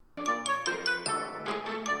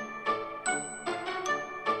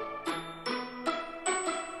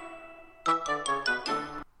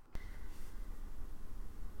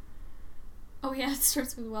That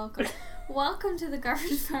starts with welcome. Welcome to the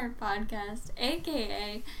Garbage Fire Podcast,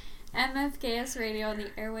 aka MFKS Radio on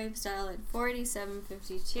the airwaves dial at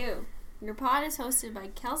 4752. Your pod is hosted by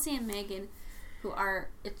Kelsey and Megan, who are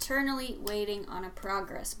eternally waiting on a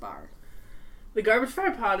progress bar. The Garbage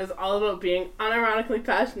Fire Pod is all about being unironically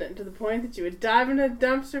passionate to the point that you would dive into a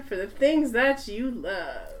dumpster for the things that you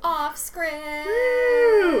love. Off script.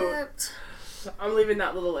 Woo! I'm leaving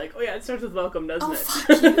that little oh yeah, it starts with welcome, doesn't it?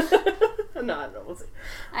 Fuck you. No, I don't know, we'll see.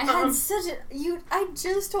 I had I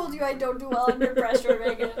just told you I don't do well under pressure,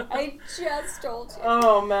 Megan. I just told you.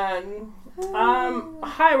 Oh, man.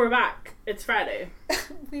 Hi, we're back. It's Friday.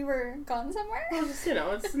 We were gone somewhere? Well, just,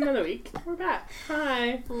 it's another week. We're back.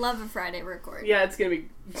 Hi. Love a Friday record. Yeah, it's gonna be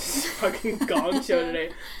fucking gong show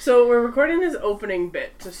today. So we're recording this opening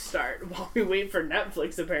bit to start while we wait for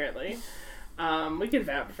Netflix, apparently. We could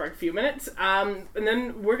vamp for a few minutes. And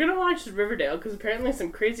then we're gonna watch Riverdale, because apparently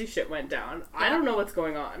some crazy shit went down. Yeah. I don't know what's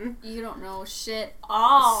going on. You don't know shit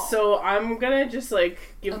all. So I'm gonna just,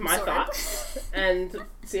 give my thoughts and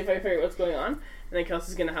see if I figure out what's going on. And then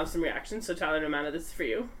Kelsey's gonna have some reactions. So Tyler and Amanda, this is for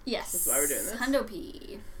you. Yes. That's why we're doing this. Hundo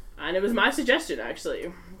P. And it was my suggestion,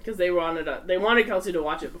 actually, because they wanted Kelsey to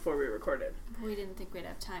watch it before we recorded. We didn't think we'd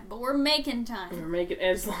have time, but we're making time. We're making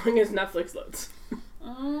as long as Netflix loads.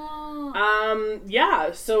 Oh.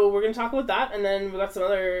 Yeah, so we're going to talk about that, and then we've got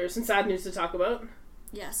some sad news to talk about.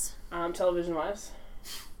 Yes. Television-wise.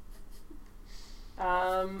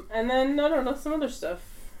 And then, I don't know, some other stuff.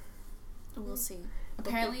 We'll see.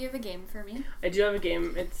 Apparently you have a game for me. I do have a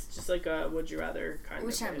game. It's just like a would you rather kind of.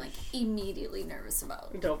 Which I'm immediately nervous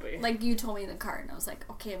about. Don't be. You told me in the car and I was like,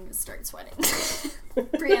 okay, I'm going to start sweating.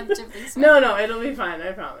 Preemptively sweating. No, it'll be fine,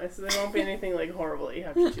 I promise. There won't be anything horrible that you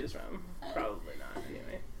have to choose from. Probably not,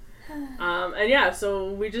 anyway. And yeah,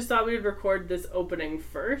 so we just thought we would record this opening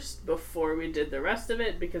first before we did the rest of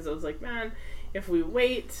it, because I was like, man, if we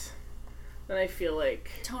wait, then I feel like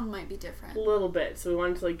tone might be different. A little bit. So we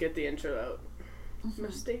wanted to get the intro out. Mm-hmm.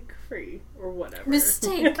 Mistake free or whatever.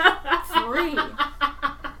 Mistake free.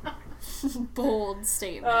 Bold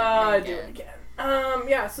statement. Do it again.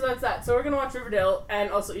 Yeah, so that's that. So we're gonna watch Riverdale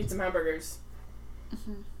and also eat some hamburgers.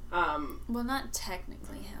 Mm-hmm. Well, not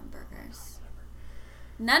technically hamburgers.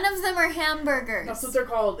 None of them are hamburgers. That's what they're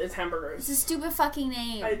called, is hamburgers. It's a stupid fucking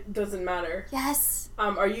name. It doesn't matter. Yes.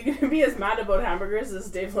 Are you gonna be as mad about hamburgers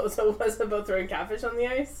as Dave Lozo was about throwing catfish on the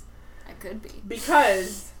ice? I could be.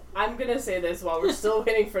 Because I'm gonna say this while we're still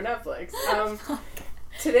waiting for Netflix.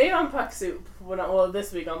 Today on Puck Soup,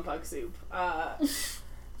 this week on Puck Soup,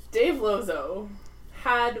 Dave Lozo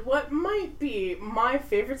had what might be my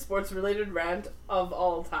favorite sports-related rant of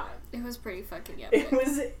all time. It was pretty fucking epic. It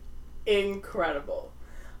was incredible.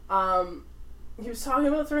 He was talking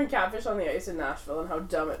about throwing catfish on the ice in Nashville and how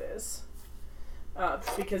dumb it is.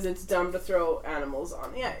 Because it's dumb to throw animals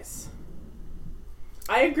on the ice.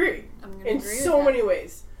 I agree. In so many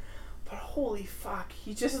ways. But holy fuck,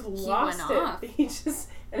 he just lost it. He just,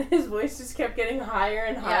 and his voice just kept getting higher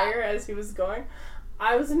and higher as he was going.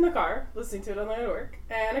 I was in the car listening to it on the way to work,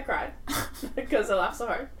 and I cried because I laughed so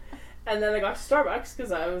hard. And then I got to Starbucks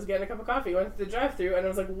because I was getting a cup of coffee. Went to the drive-thru, and I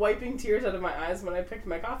was wiping tears out of my eyes when I picked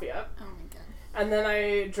my coffee up. Oh my god! And then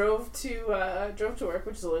I drove to work,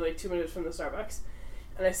 which is only 2 minutes from the Starbucks.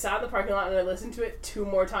 And I sat in the parking lot and I listened to it 2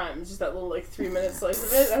 more times, just that little 3-minute slice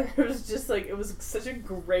of it. And it was just it was such a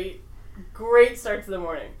great start to the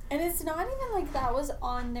morning. And it's not even that was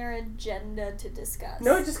on their agenda to discuss.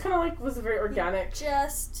 No, it just kind of was very organic. You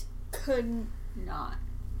just could not.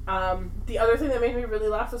 The other thing that made me really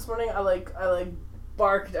laugh this morning, I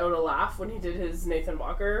barked out a laugh when he did his Nathan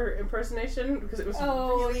Walker impersonation, because it was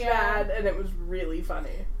really bad and it was really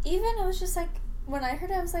funny. Even it was just when I heard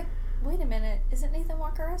it, I was like, wait a minute, isn't Nathan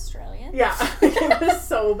Walker Australian? Yeah, it was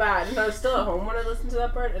so bad. And I was still at home when I listened to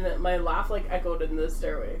that part, and my laugh echoed in the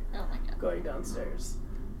stairway. Oh my god. Going downstairs.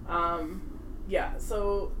 Yeah,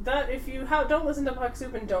 so that, if you don't listen to Puck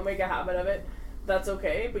Soup and don't make a habit of it, that's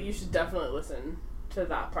okay, but you should definitely listen to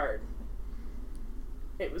that part.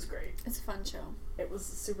 It was great. It's a fun show. It was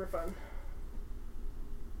super fun.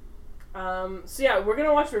 So yeah, we're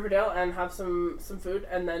gonna watch Riverdale and have some food,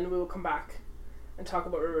 and then we will come back and talk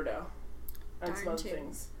about Riverdale and some other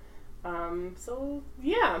things. So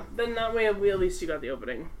yeah, then that way at least you got the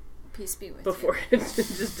opening. Peace be with before you. It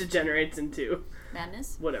just degenerates into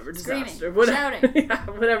madness. Whatever screaming, disaster. Shouting. Yeah,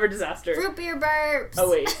 whatever disaster. Root beer burps. Oh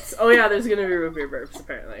wait. Oh yeah, there's gonna be root beer burps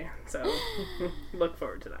apparently. So look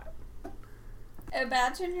forward to that.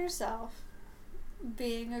 Imagine yourself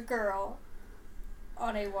being a girl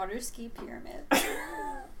on a water ski pyramid.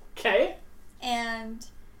 Okay. And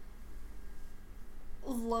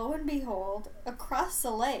lo and behold, across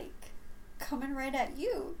the lake coming right at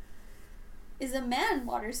you is a man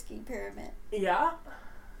water ski pyramid. Yeah?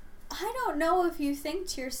 I don't know if you think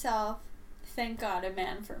to yourself, thank God a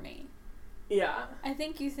man for me. Yeah. I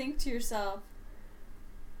think you think to yourself,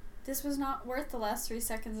 this was not worth the last 3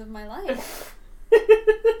 seconds of my life.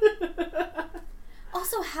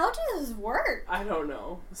 Also, how do those work? I don't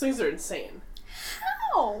know. Those things are insane.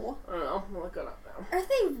 How? I don't know. I'll look it up now. Are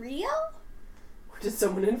they real? Or did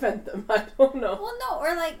someone invent them? I don't know. Well, no,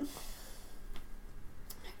 or like,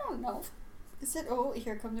 I don't know. Is it, oh,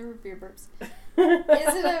 here come the root beer burps.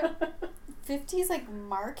 Is it a 50s, like,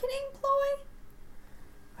 marketing ploy?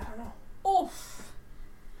 I don't know. Oh.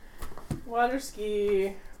 Water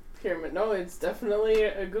ski pyramid. No, it's definitely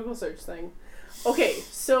a Google search thing. Okay,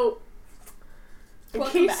 so in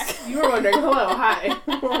Welcome case back. you were wondering, hello, hi.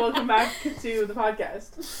 Welcome back to the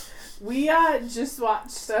podcast. We just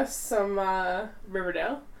watched some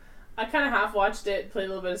Riverdale. I kind of half watched it, played a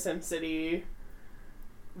little bit of SimCity,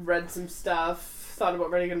 read some stuff, thought about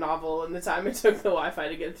writing a novel, and the time it took the Wi-Fi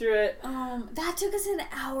to get through it. That took us an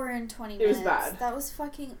hour and 20 minutes. It was bad. That was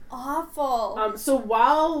fucking awful. So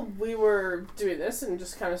while we were doing this and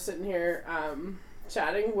just kind of sitting here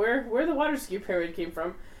chatting, where the water ski pyramid came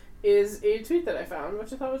from is a tweet that I found,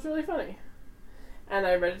 which I thought was really funny. And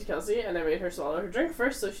I read it to Kelsey, and I made her swallow her drink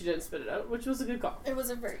first so she didn't spit it out, which was a good call. It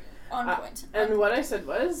was a very on point. And what I said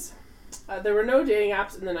was, there were no dating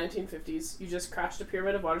apps in the 1950s. You just crashed a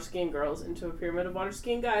pyramid of water skiing girls into a pyramid of water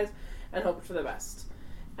skiing guys and hoped for the best.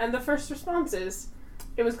 And the first response is,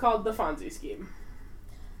 it was called the Fonzie scheme.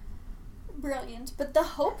 Brilliant. But the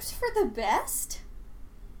hopes for the best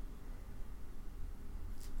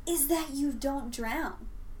is that you don't drown.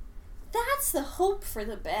 That's the hope for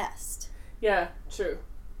the best. Yeah, true.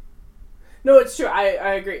 No, it's true. I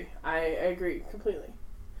agree. I agree completely.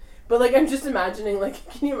 But, like, I'm just imagining, like,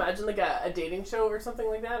 can you imagine, like, a dating show or something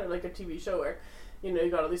like that? Or, like, a TV show where, you know,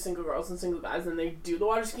 you got all these single girls and single guys and they do the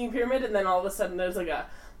water skiing pyramid and then all of a sudden there's, like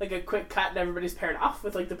a quick cut and everybody's paired off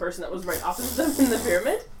with, like, the person that was right opposite them in the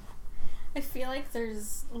pyramid? I feel like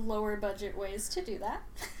there's lower budget ways to do that.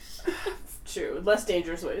 True. Less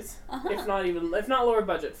dangerous ways. Uh-huh. If not lower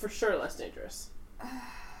budget, for sure less dangerous.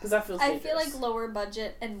 Because that feels dangerous. I feel like lower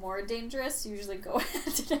budget and more dangerous usually go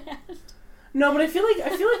hand in hand. No, but I feel like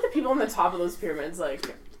the people on the top of those pyramids,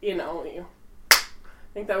 like, you know, I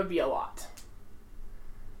think that would be a lot.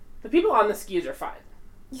 The people on the skis are fine.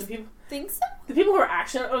 The people think so? The people who are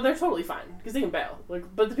action, they're totally fine because they can bail.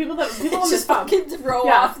 Like, but the people on the just top, fucking throw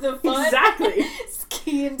off the foot. Exactly.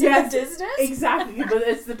 Ski into the distance. Exactly. But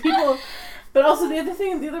it's the people. But also the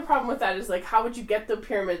other problem with that is, like, how would you get the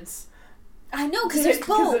pyramids? I know, because there's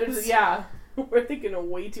boats. Yeah, we're thinking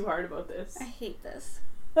way too hard about this. I hate this.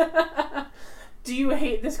 Do you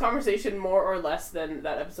hate this conversation more or less than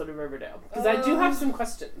that episode of Riverdale? Because I do have some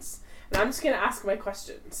questions. And I'm just going to ask my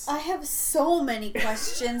questions. I have so many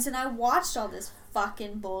questions, and I watched all this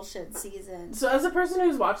fucking bullshit season. So as a person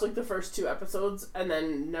who's watched, like, the first 2 episodes and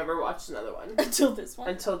then never watched another one. Until this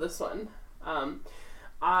one.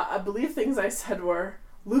 I believe things I said were,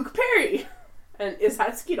 Luke Perry! And is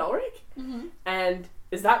that Skeet Ulrich? Mm-hmm. And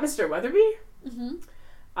is that Mr. Weatherby?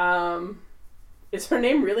 Mm-hmm. Is her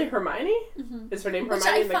name really Hermione? Mm-hmm. Is her name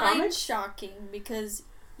Hermione in the comics? Which I find shocking, because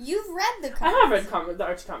you've read the comics. I have read the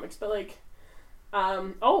Archie comics, but, like,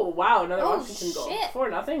 oh, wow, another Washington goal.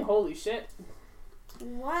 4-0, holy shit.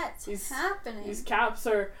 What's happening? These Caps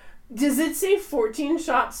are... Does it say 14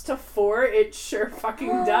 shots to 4? It sure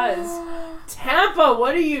fucking does. Tampa,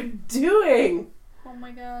 what are you doing? Oh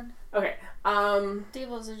my god. Okay,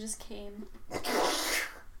 Devils just came.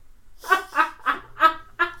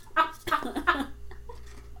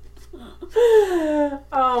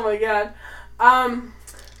 Oh my god.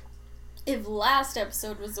 If last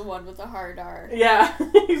episode was the one with the hard R. Yeah.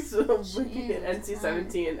 So looking at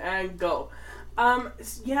NC-17 and go.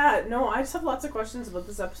 Yeah, no, I just have lots of questions about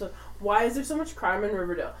this episode. Why is there so much crime in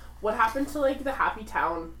Riverdale? What happened to, like, the happy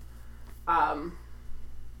town,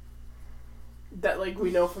 that, like,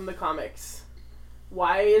 we know from the comics?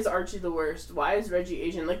 Why is Archie the worst? Why is Reggie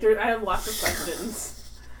Asian? Like, I have lots of questions.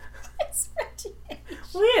 It's Reggie Asian.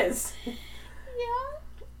 Well, he is. Yeah.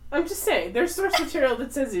 I'm just saying, there's source material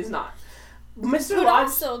that says he's not. Mr. But Lodge...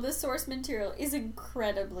 also, the source material is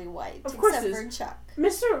incredibly white, Of course except it is. for Chuck.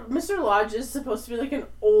 Mr. Lodge is supposed to be, like, an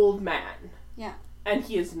old man. Yeah. And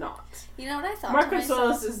he is not. You know what I thought Mark to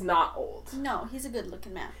myself? Consuelos is not old. No, he's a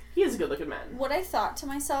good-looking man. He is a good-looking man. What I thought to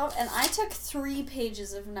myself, and I took 3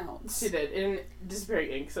 pages of notes. She did, in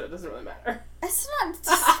disappearing ink, so it doesn't really matter. It's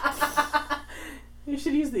not... You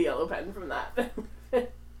should use the yellow pen from that.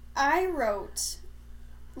 I wrote,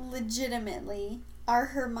 legitimately, are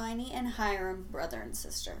Hermione and Hiram brother and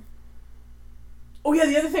sister? Oh yeah,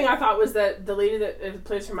 the other thing I thought was that the lady that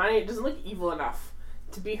plays Hermione doesn't look evil enough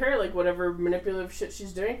to be her, like whatever manipulative shit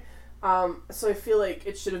she's doing. So I feel like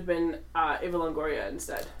it should have been Ava Longoria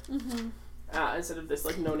instead. Mm-hmm. Instead of this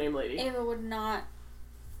like no-name lady. Ava would not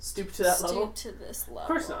stoop to that level. Stoop to this level. Of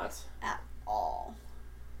course not. At all.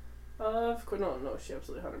 Of course, no, she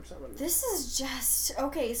absolutely 100% wouldn't. This is just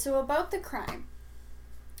okay. So about the crime.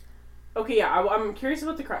 Okay, yeah, I'm curious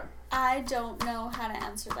about the crime. I don't know how to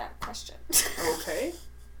answer that question. Okay.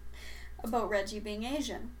 About Reggie being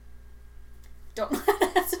Asian. Don't know how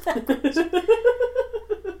to answer that question.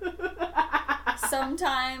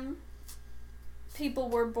 Sometime people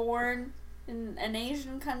were born in an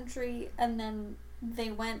Asian country and then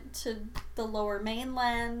they went to the lower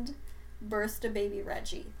mainland, birthed a baby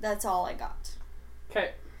Reggie. That's all I got.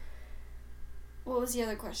 Okay. What was the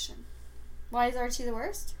other question? Why is Archie the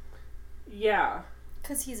worst? Yeah.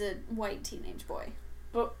 Because he's a white teenage boy.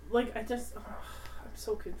 But, like, I'm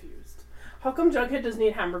so confused. How come Jughead doesn't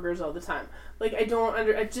eat hamburgers all the time? Like, I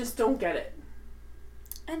just don't get it.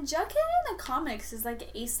 And Jughead in the comics is, like,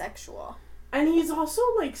 asexual. And he's also,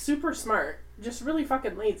 like, super smart. Just really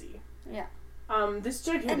fucking lazy. Yeah. This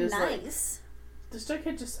Jughead and is, nice. Like... This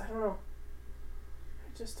Jughead just... I don't know.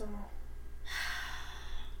 I just don't know.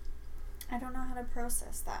 I don't know how to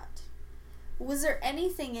process that. Was there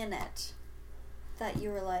anything in it that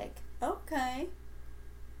you were like, okay?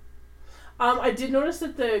 I did notice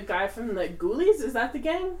that the guy from the Ghoulies, is that the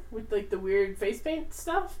gang? With, like, the weird face paint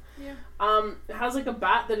stuff? Yeah. Has, like, a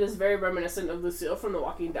bat that is very reminiscent of Lucille from The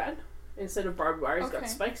Walking Dead. Instead of barbed wire, he's got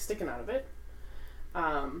spikes sticking out of it.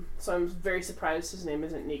 So I'm very surprised his name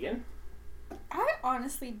isn't Negan. I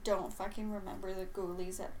honestly don't fucking remember the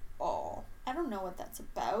Ghoulies at all. I don't know what that's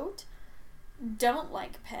about. Don't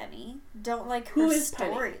like Penny. Don't like her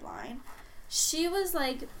storyline. She was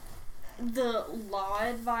like the law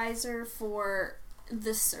advisor for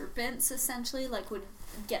the serpents, essentially, like would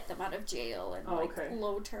get them out of jail and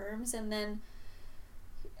low terms, and then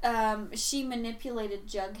she manipulated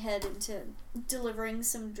Jughead into delivering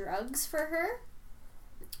some drugs for her,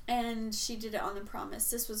 and she did it on the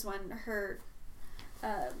promise. This was when her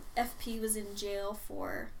FP was in jail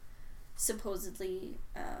for supposedly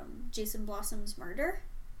Jason Blossom's murder,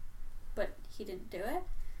 but he didn't do it.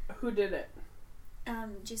 Who did it?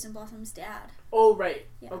 Jason Blossom's dad. Oh, right.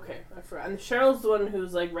 Yeah. Okay, I forgot. And Cheryl's the one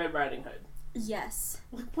who's like Red Riding Hood. Yes.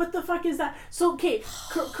 Like, what the fuck is that? So, okay,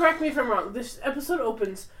 correct me if I'm wrong. This episode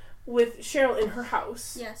opens with Cheryl in her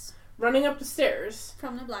house. Yes. Running up the stairs.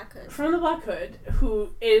 From the Black Hood. From the Black Hood,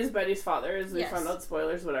 who is Betty's father, as they yes. found out.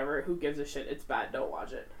 Spoilers, whatever. Who gives a shit? It's bad. Don't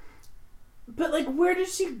watch it. But, like, where did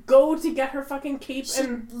she go to get her fucking cape? She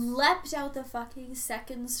leapt out the fucking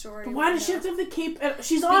second story. But why does she have to have the cape?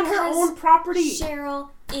 She's on her own property. Cheryl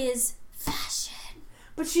is fashion.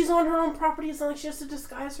 But she's on her own property. It's not like she has to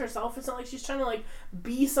disguise herself. It's not like she's trying to, like,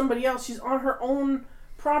 be somebody else. She's on her own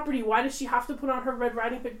property. Why does she have to put on her Red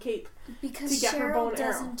Riding Hood cape because to get her bow and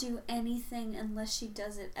arrow? Cheryl doesn't do anything unless she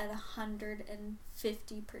does it at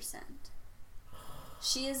 150%.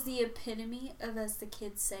 She is the epitome of, as the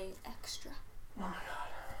kids say, extra. Oh my god.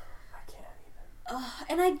 I can't even.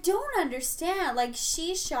 And I don't understand. Like,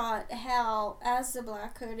 she shot Hal as the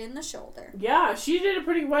Black Hood in the shoulder. Yeah, she did it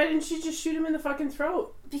pretty... Why didn't she just shoot him in the fucking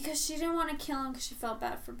throat? Because she didn't want to kill him because she felt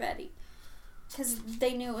bad for Betty. Because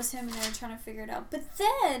they knew it was him and they were trying to figure it out. But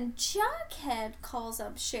then Jughead calls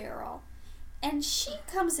up Cheryl. And she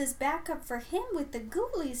comes as backup for him with the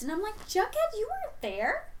Ghoulies. And I'm like, Jughead, you weren't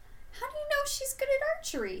there? How do you know she's good at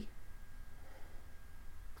archery?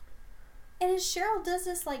 And as Cheryl does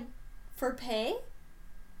this, like, for pay?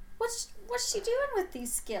 What's she doing with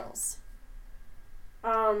these skills?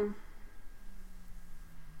 I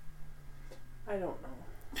don't know.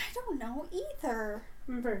 I don't know either.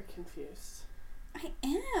 I'm very confused. I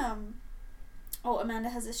am. Oh, Amanda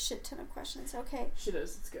has a shit ton of questions. Okay. She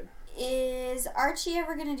does. It's good. Is Archie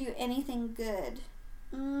ever going to do anything good?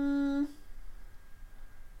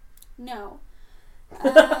 No.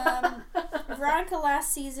 Veronica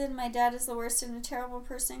last season, my dad is the worst and a terrible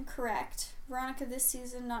person. Correct. Veronica this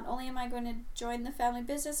season, not only am I going to join the family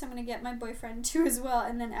business, I'm going to get my boyfriend too as well,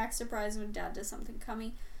 and then act surprised when dad does something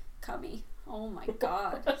cummy. Oh my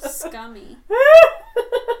god. Scummy.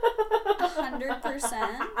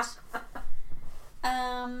 100%.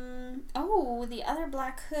 Oh, the other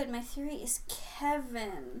Black Hood, my theory is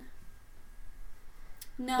Kevin.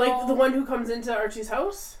 No. Like the one who comes into Archie's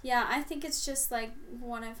house? Yeah, I think it's just like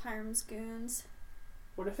one of Hiram's goons.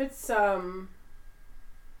 What if it's well,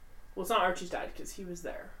 it's not Archie's dad because he was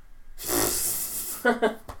there.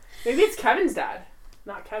 Maybe it's Kevin's dad,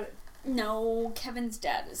 not Kevin. No, Kevin's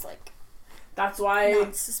dad is like That's why.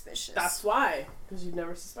 Not suspicious. That's why. Because you'd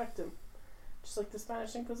never suspect him. Just like the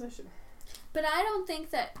Spanish Inquisition. But I don't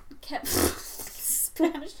think that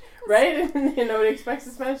Spanish... Right? And nobody expects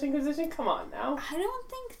the Spanish Inquisition? Come on now. I don't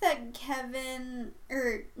think that Kevin,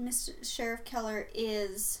 or Mr. Sheriff Keller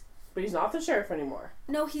is... But he's not the sheriff anymore.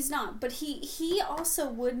 No, he's not. But he also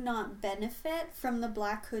would not benefit from the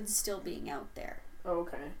Black Hoods still being out there. Oh,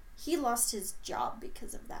 okay. He lost his job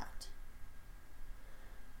because of that.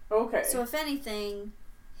 Okay. So if anything,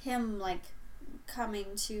 him, like, coming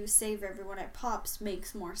to save everyone at Pops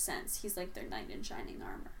makes more sense. He's like their knight in shining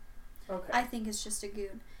armor. Okay. I think it's just a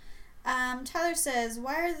goon. Tyler says,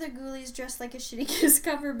 why are the Ghoulies dressed like a Shitty Kiss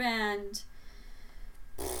cover band?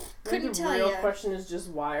 Couldn't tell you. The real question is just,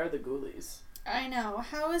 why are the Ghoulies? I know.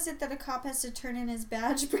 How is it that a cop has to turn in his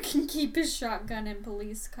badge but can keep his shotgun in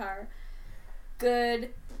police car? Good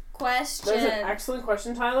question. That's an excellent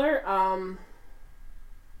question, Tyler.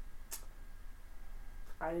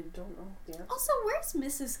 I don't know the answer. Also, where's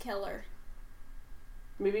Mrs. Keller?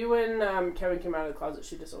 Maybe when Kevin came out of the closet,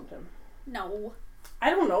 she disowned him. No.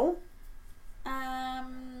 I don't know.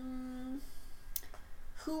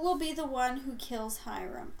 Who will be the one who kills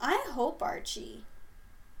Hiram? I hope Archie.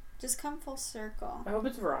 Just come full circle. I hope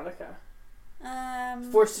it's Veronica.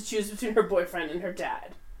 Forced to choose between her boyfriend and her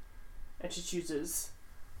dad. And she chooses...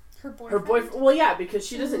 Her boyfriend? Her boyfriend. Well, yeah, because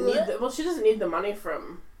she doesn't need she doesn't need the money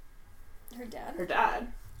from... Her dad? Her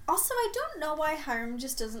dad. Also, I don't know why Hiram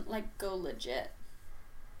just doesn't, like, go legit.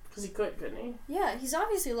 Because he couldn't he? Yeah, he's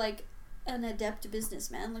obviously, like, an adept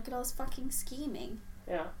businessman. Look at all his fucking scheming.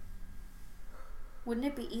 Yeah. Wouldn't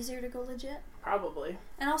it be easier to go legit? Probably.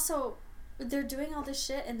 And also, they're doing all this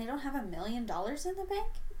shit and they don't have $1 million in the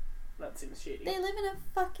bank? That seems shady. They live in a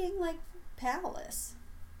fucking, like, palace.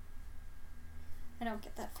 I don't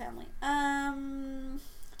get that family.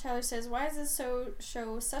 Tyler says, why is this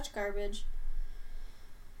show such garbage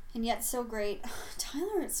and yet so great?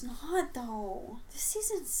 Tyler, it's not, though. This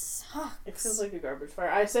season sucks. It feels like a garbage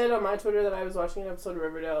fire. I said on my Twitter that I was watching an episode of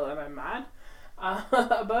Riverdale and I'm mad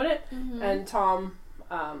about it. Mm-hmm. And Tom,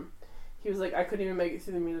 he was like, I couldn't even make it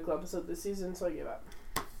through the musical episode this season, so I gave up.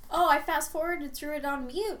 Oh, I fast forwarded through it on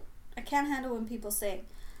mute. I can't handle when people sing.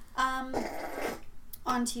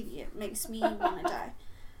 On TV, it makes me want to die.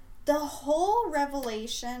 The whole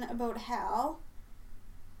revelation about Hal,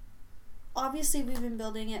 obviously we've been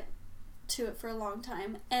building to it for a long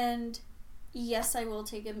time, and yes, I will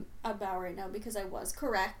take a bow right now because I was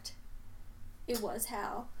correct. It was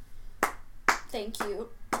Hal. Thank you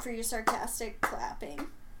for your sarcastic clapping.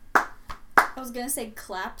 I was gonna say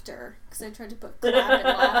clapter because I tried to put clap and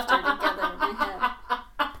laughter together in my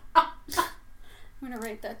head. I'm gonna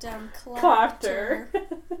write that down. Clapter.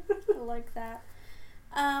 I like that.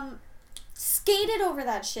 Skated over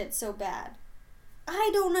that shit so bad. I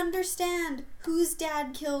don't understand whose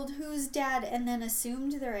dad killed whose dad and then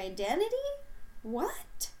assumed their identity?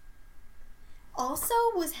 What? Also,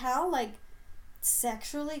 was Hal, like,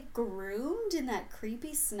 sexually groomed in that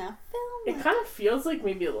creepy snuff film? It kind of feels like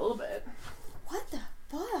maybe a little bit. What the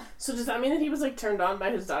fuck? So does that mean that he was, like, turned on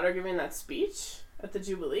by his daughter giving that speech at the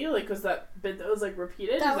Jubilee? Like, was that bit that was, like,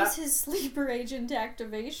 repeated? That was his sleeper agent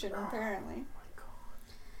activation, apparently.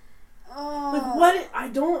 Oh. Like, what? I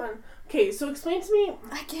don't... Okay, so explain to me...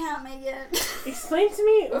 I can't make it. Explain to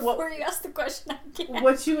me... Before you ask the question, I can't.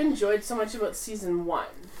 What you enjoyed so much about Season 1.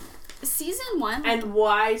 Season 1? And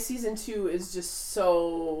why Season 2 is just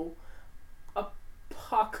so...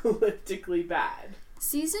 apocalyptically bad.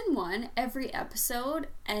 Season 1, every episode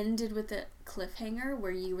ended with a cliffhanger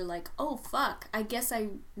where you were like, oh, fuck, I guess I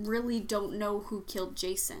really don't know who killed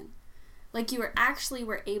Jason. Like, you were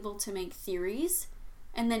able to make theories...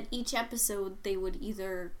 And then each episode, they would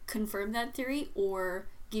either confirm that theory or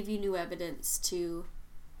give you new evidence to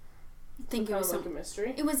think it was like a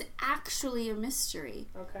mystery. It was actually a mystery.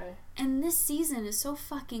 Okay. And this season is so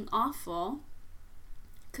fucking awful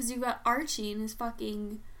because you got Archie and his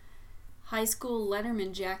fucking high school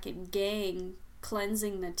Letterman jacket gang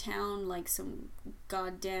cleansing the town like some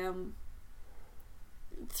goddamn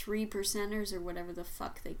 3%ers or whatever the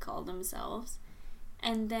fuck they call themselves,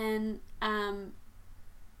 and then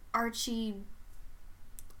Archie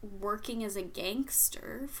working as a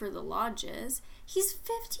gangster for the lodges. He's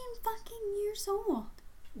 15 fucking years old.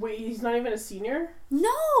 Wait, he's not even a senior? No!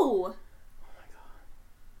 Oh my god.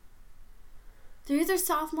 They're either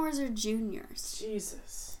sophomores or juniors.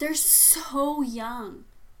 Jesus. They're so young.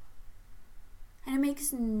 And it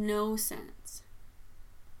makes no sense.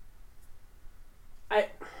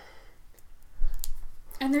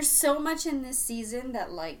 And there's so much in this season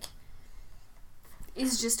that, like,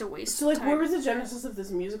 is just a waste of time. So, like, where was the genesis of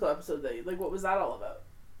this musical episode? Like, what was that all about?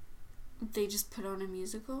 They just put on a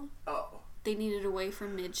musical. Oh. They needed a way for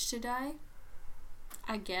Midge to die.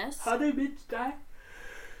 I guess. How did Midge die?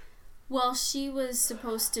 Well, she was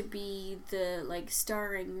supposed to be the, like,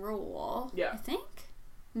 starring role. Yeah. I think?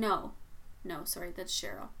 No, sorry, that's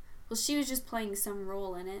Cheryl. Well, she was just playing some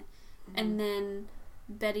role in it. Mm-hmm. And then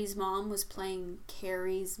Betty's mom was playing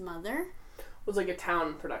Carrie's mother. It was like a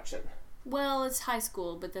town production. Well, it's high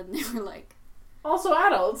school, but then they were like... Also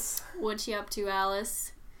adults. What you up to,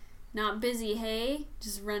 Alice? Not busy, hey?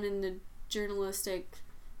 Just running the journalistic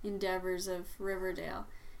endeavors of Riverdale.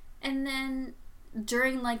 And then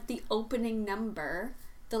during, like, the opening number,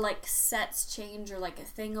 the, like, sets change, or, like, a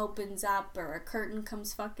thing opens up, or a curtain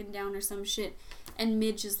comes fucking down, or some shit, and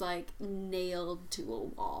Midge is, like, nailed to a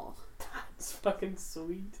wall. That's fucking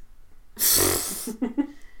sweet. So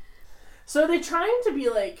are they trying to be,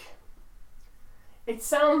 like... It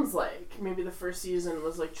sounds like maybe the first season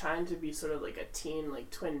was, like, trying to be sort of, like, a teen,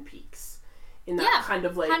 like, Twin Peaks. In that kind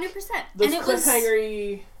of, like... 100%. Those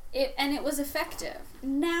cliffhangery... And it was effective.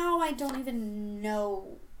 Now I don't even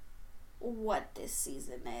know what this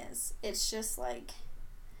season is. It's just like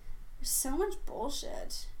there's so much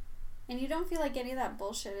bullshit, and you don't feel like any of that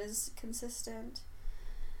bullshit is consistent.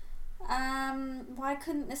 Why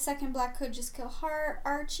couldn't the second Black Hood just kill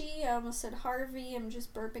Archie? I almost said Harvey. I'm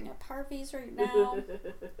just burping up Harvey's right now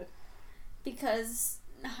because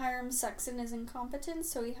Hiram sucks in his incompetence,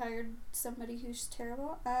 so he hired somebody who's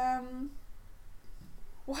terrible.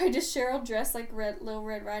 Why does Cheryl dress like Little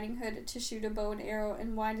Red Riding Hood to shoot a bow and arrow,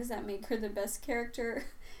 and why does that make her the best character?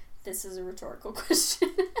 This is a rhetorical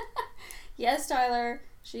question. Yes, Tyler,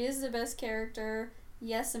 she is the best character.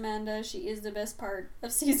 Yes, Amanda, she is the best part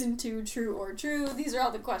of season 2, true or true. These are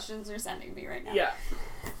all the questions they're sending me right now. Yeah.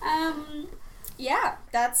 Yeah,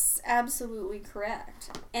 that's absolutely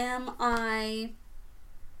correct. Am I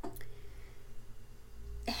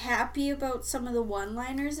happy about some of the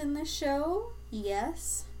one-liners in the show?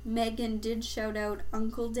 Yes. Megan did shout out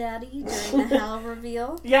Uncle Daddy during the Hal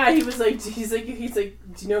reveal. Yeah, he's like, do you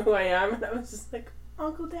know who I am? And I was just like,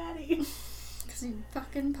 Uncle Daddy. Because he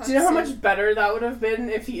fucking pucks. Do you know how much better that would have been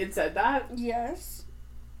if he had said that? Yes.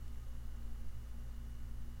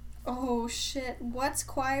 Oh shit, what's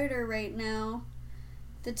quieter right now?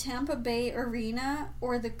 The Tampa Bay Arena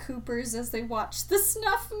or the Coopers as they watch the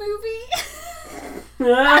Snuff movie?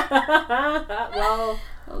 Well...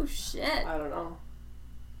 Oh shit. I don't know.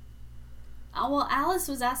 Oh, well, Alice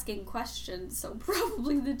was asking questions, so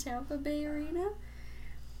probably the Tampa Bay Arena.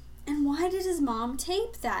 And why did his mom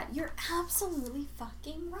tape that? You're absolutely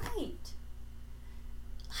fucking right.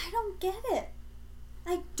 I don't get it.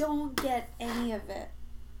 I don't get any of it.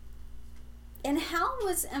 And how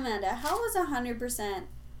was 100%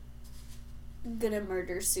 gonna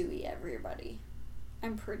murder Suey, everybody?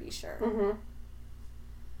 I'm pretty sure. Mm-hmm.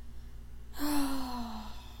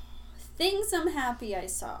 Things I'm happy I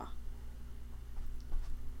saw.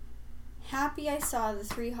 Happy I saw the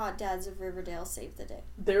 3 hot dads of Riverdale save the day.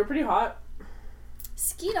 They were pretty hot.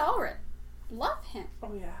 Skeet Ulrich. Love him.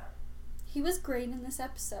 Oh, yeah. He was great in this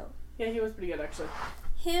episode. Yeah, he was pretty good, actually.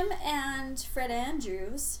 Him and Fred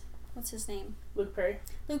Andrews. What's his name? Luke Perry.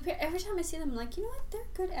 Every time I see them, I'm like, you know what? They're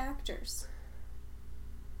good actors.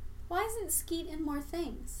 Why isn't Skeet in more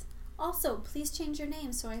things? Also, please change your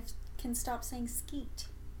name so I can stop saying Skeet.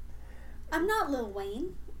 I'm not Lil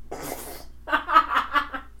Wayne.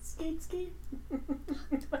 Skeet.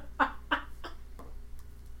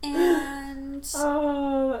 And...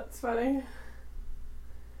 Oh, that's funny.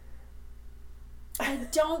 I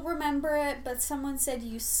don't remember it, but someone said,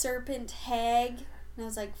 "You serpent hag," and I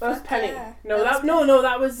was like, "That was Penny." Yeah. No,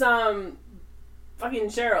 that was fucking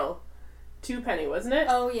Cheryl. 2 Penny, wasn't it?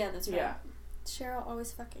 Oh yeah, that's right. Yeah. Cheryl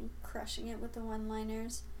always fucking crushing it with the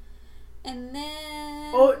one-liners. And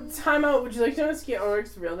then... Oh, time out. Would you like to know Skeet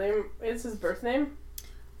Ulrich's real name is, his birth name?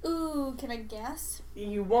 Ooh, can I guess?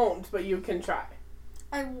 You won't, but you can try.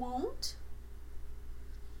 I won't.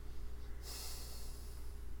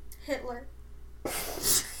 Hitler.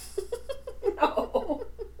 No.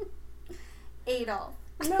 Adolf.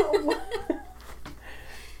 No.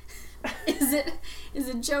 Is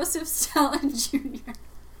it Joseph Stalin Jr.?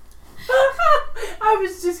 I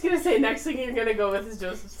was just gonna say, next thing you're gonna go with is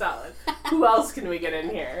Joseph Stalin. Who else can we get in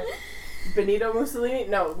here? Benito Mussolini?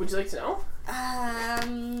 No, would you like to know?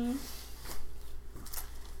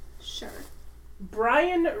 Sure.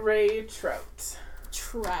 Brian Ray Trout.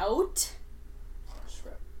 Trout?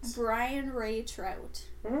 Trout. Brian Ray Trout.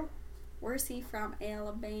 Mm-hmm. Where's he from?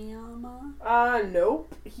 Alabama?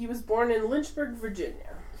 Nope. He was born in Lynchburg,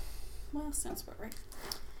 Virginia. Well, sounds about right.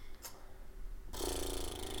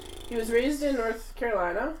 He was raised in North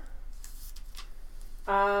Carolina.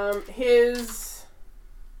 His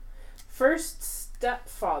first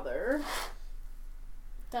stepfather.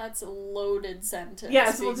 That's a loaded sentence.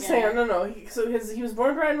 Yeah, so we'll just say no. He was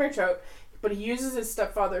born Brian Ray Trout, but he uses his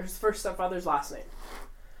first stepfather's last name,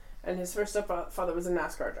 and his first stepfather was a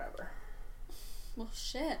NASCAR driver. Well,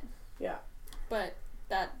 shit. Yeah. But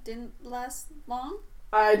that didn't last long?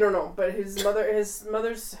 I don't know, but his mother has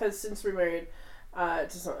since remarried.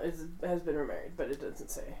 Has been remarried, but it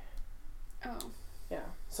doesn't say. Oh. Yeah.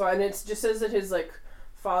 So and it just says that his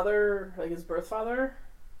father, his birth father,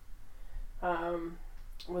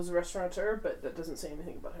 was a restaurateur, but that doesn't say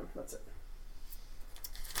anything about him. That's it.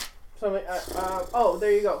 So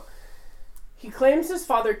there you go. He claims his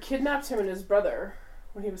father kidnapped him and his brother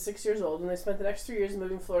when he was 6 years old, and they spent the next 3 years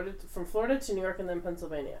moving from Florida to New York and then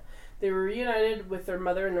Pennsylvania. They were reunited with their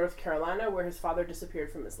mother in North Carolina, where his father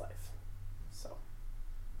disappeared from his life. So,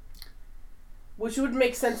 which would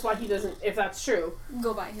make sense why he doesn't, if that's true,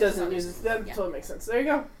 go by his doesn't use it. That totally makes sense. There you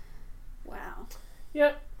go. Wow.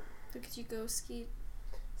 Yep. Look at you go, Skeet.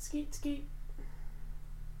 Skeet, skeet.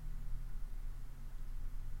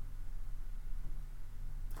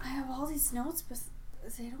 I have all these notes, but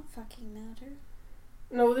they don't fucking matter.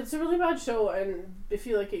 No, it's a really bad show, and if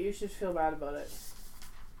you like it, you should feel bad about it.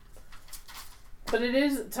 But it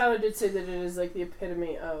is, Tyler did say that it is the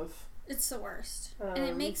epitome of... It's the worst. And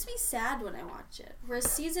it makes me sad when I watch it.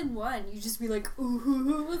 Whereas season 1, you just be like,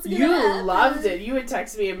 ooh, what's gonna happen? You loved it. You would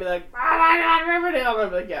text me and be like, oh my god, Riverdale. And I'd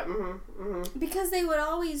be like, yeah, Because they would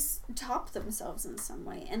always top themselves in some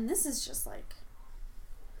way. And this is just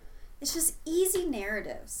it's just easy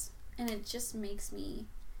narratives. And it just makes me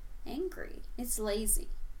angry. It's lazy.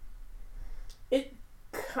 It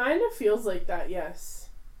kind of feels like that, yes.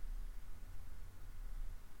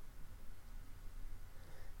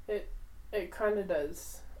 It kind of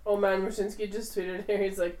does. Oh man, Muszynski just tweeted here.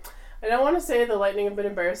 He's like, I don't want to say the Lightning have been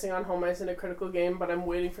embarrassing on home ice in a critical game, but I'm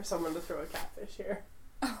waiting for someone to throw a catfish here.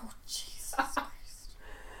 Oh, Jesus Christ.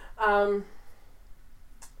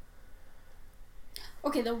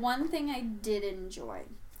 Okay, the one thing I did enjoy,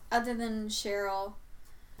 other than Cheryl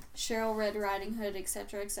Red Riding Hood,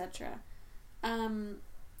 etc., etc., and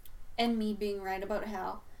me being right about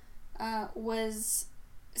Hal, was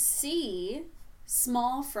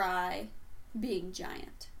Small Fry being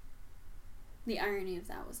giant. The irony of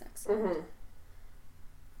that was excellent. Mm-hmm.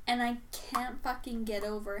 And I can't fucking get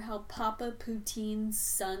over how Papa Poutine's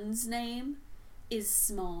son's name is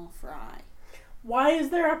Small Fry. Why is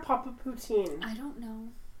there a Papa Poutine? I don't know.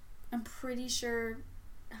 I'm pretty sure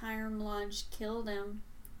Hiram Lodge killed him.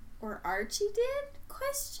 Or Archie did?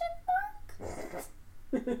 Question mark?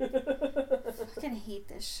 I fucking hate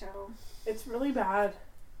this show. It's really bad.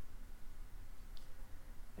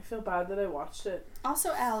 I feel bad that I watched it.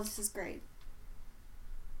 Also, Alice is great.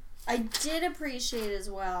 I did appreciate as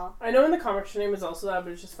well. I know in the comics her name is also that,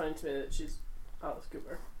 but it's just funny to me that she's Alice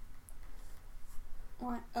Cooper.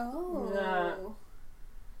 What? Oh. Yeah.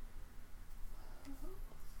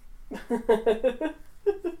 I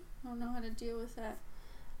don't know how to deal with that.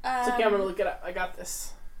 It's okay, I'm gonna look it up. I got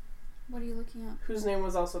this. What are you looking up? Whose name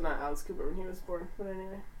was also not Alice Cooper when he was born, but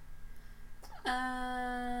anyway.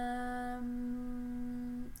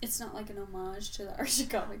 It's not like an homage to the Archie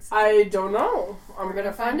comics. I don't know. I'm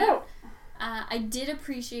gonna find out. I did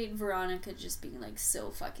appreciate Veronica just being so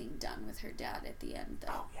fucking done with her dad at the end, though.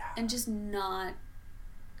 Oh, yeah. And just not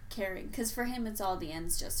caring. Because for him, it's all the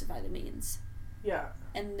ends justify the means. Yeah.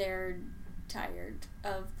 And they're tired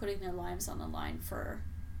of putting their lives on the line for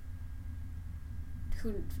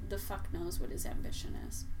who the fuck knows what his ambition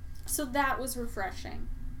is. So that was refreshing.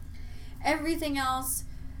 Everything else,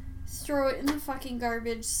 throw it in the fucking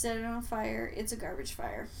garbage, set it on fire. It's a garbage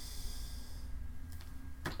fire.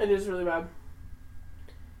 It is really bad.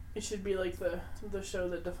 It should be like the show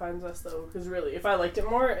that defines us, though. Because really, if I liked it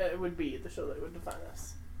more, it would be the show that would define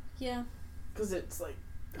us. Yeah. Because it's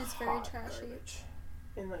it's very trashy. Garbage.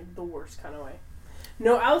 In the worst kind of way.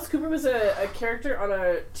 No, Alice Cooper was a character on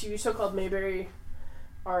a TV show called Mayberry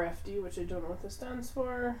RFD, which I don't know what this stands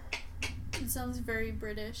for. It sounds very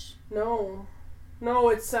British. No,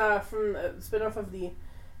 it's from a spin-off of the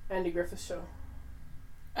Andy Griffith Show.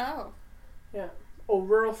 Oh. Yeah. Oh,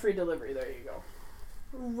 Rural Free Delivery. There you go.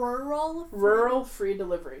 Rural Free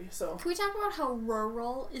Delivery. So. Can we talk about how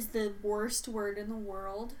rural is the worst word in the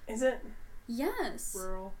world? Is it? Yes.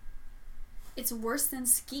 Rural. It's worse than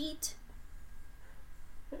skeet.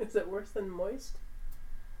 Is it worse than moist?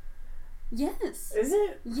 Yes. Is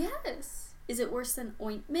it? Yes. Is it worse than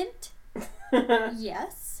ointment?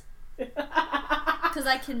 Yes. Because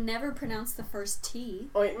I can never pronounce the first T.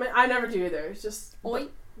 Ointment. I never do either. It's just Oint.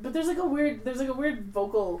 But there's a weird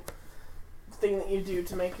vocal thing that you do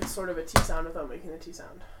to make it sort of a T sound without making the T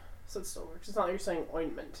sound. So it still works. It's not like you're saying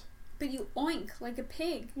ointment. But you oink like a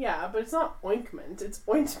pig. Yeah, but it's not ointment. It's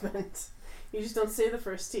ointment. You just don't say the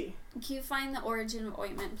first T. Can you find the origin of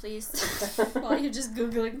ointment, please? While you're just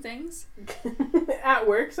Googling things. At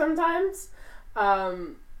work sometimes,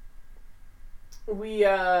 we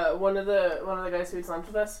one of the guys who eats lunch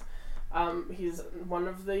with us, he's one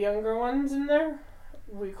of the younger ones in there.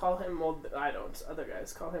 We call him, well, I don't, other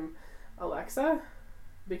guys call him Alexa,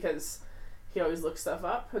 because he always looks stuff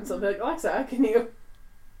up, and so they'll be like, Alexa, can you?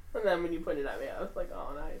 And then when you point it at me, I was like,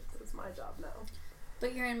 oh, nice, it's my job now.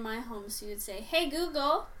 But you're in my home, so you'd say, hey,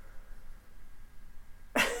 Google.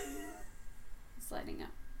 It's lighting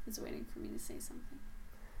up. It's waiting for me to say something.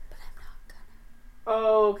 But I'm not gonna.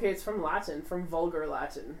 Oh, okay, it's from Latin, from vulgar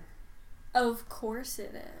Latin. Of course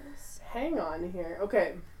it is. Hang on here.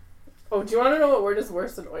 Okay. Oh, do you want to know what word is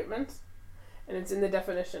worse than ointment? And it's in the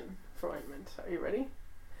definition for ointment. Are you ready?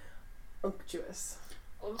 Unctuous.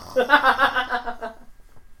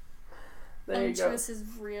 There you go. Unctuous is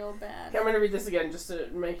real bad. Okay, I'm going to read this again just to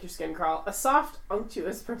make your skin crawl. A soft,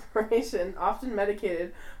 unctuous preparation, often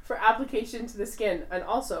medicated for application to the skin. And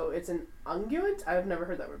also, it's an unguent? I've never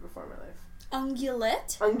heard that word before in my life.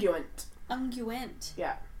 Unguent? Unguent. Unguent.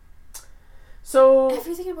 Yeah. So...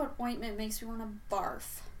 Everything about ointment makes me want to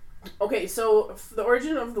barf. Okay, so the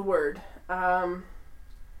origin of the word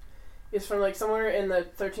is from like somewhere in the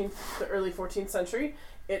early 14th century.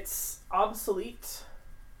 It's obsolete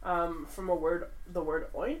from the word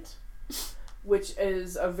oint, which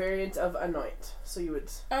is a variant of anoint. So you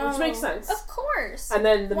would, which makes sense. Of course. And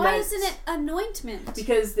then why isn't it anointment?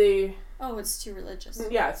 Because they. Oh, it's too religious.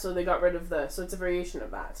 Yeah, so they got rid of so it's a variation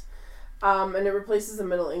of that, and it replaces the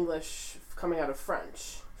Middle English coming out of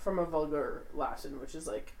French from a vulgar Latin, which is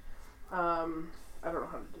like. I don't know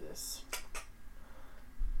how to do this.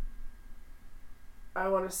 I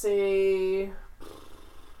want to say...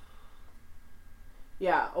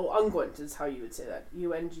 Yeah, unguent is how you would say that.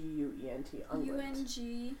 U-N-G-U-E-N-T.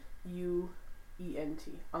 Unguent.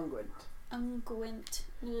 U-E-N-T. Unguent. Unguent.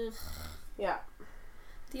 Ugh. Yeah.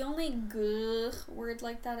 The only g word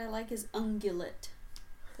like that I like is ungulate.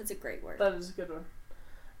 That's a great word. That is a good one.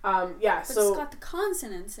 Yeah, but so... it's got the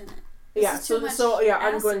consonants in it.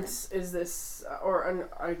 Unguent is this,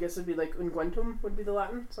 I guess it'd be like unguentum would be the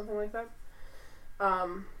Latin, something like that.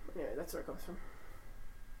 Anyway, that's where it comes from.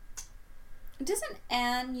 Doesn't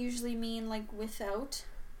an usually mean like without?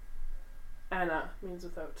 Anna means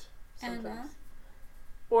without. Sometimes. Anna.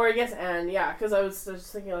 Or I guess an, yeah, because I was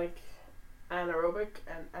just thinking like anaerobic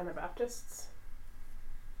and Anabaptists.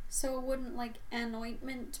 So wouldn't like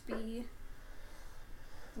anointment be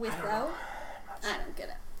without? I don't get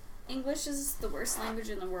it. English is the worst language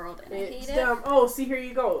in the world, and I hate it. Dumb. Oh, see, here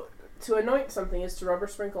you go. To anoint something is to rub or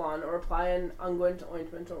sprinkle on, or apply an unguent,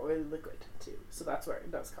 ointment, or oily liquid to. So that's where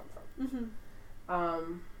it does come from. Mm-hmm.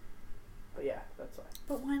 But yeah, that's why.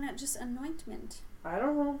 But why not just anointment? I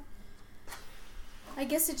don't know. I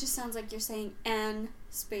guess it just sounds like you're saying an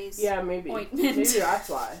space. Yeah, maybe. Ointment. Maybe that's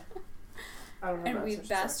why. I don't know. And we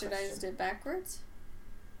bastardized it backwards.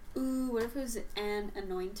 Ooh, what if it was an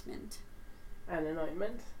anointment? An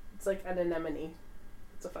anointment. It's like an anemone.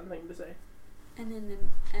 It's a fun thing to say.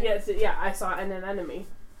 Yeah, I saw an anemone.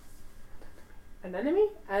 An enemy?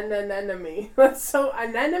 An anemone. That's so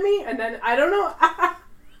an enemy? And then I don't know.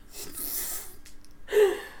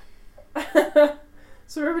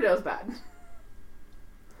 So Riverdale's bad.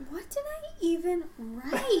 What did I even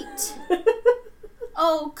write?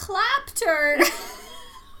 Oh, clapturd.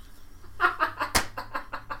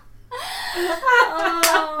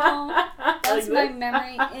 Oh, that's my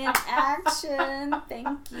memory in action.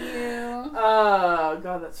 Thank you. Oh,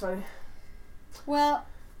 God, that's funny. Well,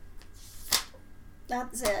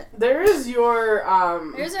 that's it. There's your,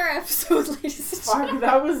 There's our episode, ladies and gentlemen. Fuck,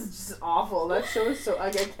 that was just awful. That show is so,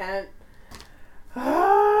 like, I can't.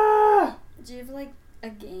 Do you have, like, a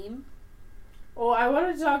game? Well, I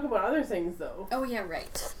wanted to talk about other things, though. Oh, yeah,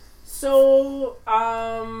 right. So,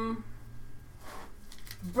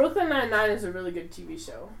 Brooklyn Nine-Nine is a really good TV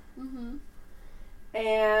show. Mm-hmm.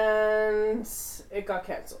 And it got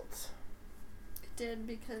canceled. It did,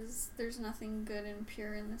 because there's nothing good and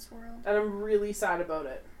pure in this world. And I'm really sad about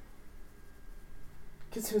it.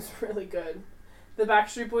 Because it was really good. The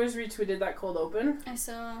Backstreet Boys retweeted that cold open. I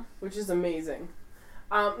saw. Which is amazing.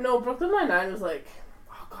 No, Brooklyn Nine-Nine was like,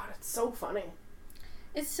 oh God, it's so funny.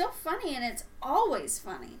 It's so funny, and it's always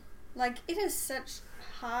funny. Like, it is such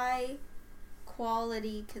high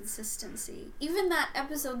quality consistency. Even that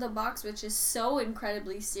episode, The Box, which is so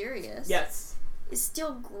incredibly serious. Yes. Is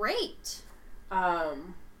still great.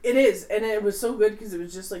 It is, and it was so good because it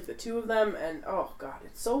was just like the two of them, and oh god,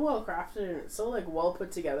 it's so well crafted and it's so like well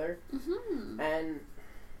put together. Mm-hmm. And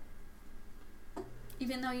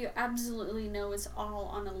even though you absolutely know it's all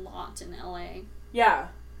on a lot in LA. yeah,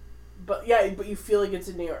 but you feel like it's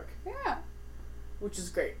in New York. Yeah. Which is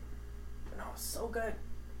great. No, it's so good.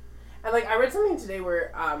 And like I read something today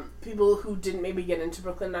where people who didn't maybe get into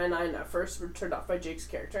Brooklyn Nine-Nine at first were turned off by Jake's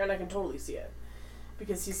character, and I can totally see it.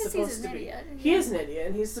 Because he's supposed to be. Idiot. He is an idiot,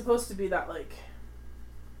 and he's supposed to be that, like...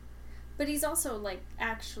 But he's also, like,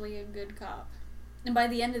 actually a good cop. And by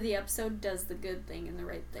the end of the episode, does the good thing and the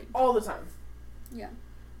right thing. All the time. Yeah.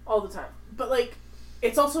 All the time. But, like,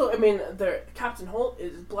 it's also, I mean, Captain Holt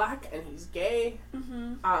is black, and he's gay.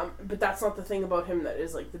 Mm-hmm. But that's not the thing about him that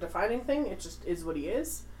is, like, the defining thing. It just is what he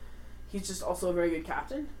is. He's just also a very good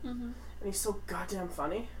captain. Mm-hmm. And he's so goddamn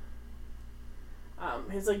funny.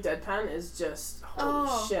 His, like, deadpan is just,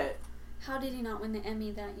 holy shit. How did he not win the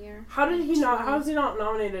Emmy that year? How is he not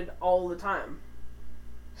nominated all the time?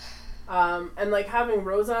 And, like, having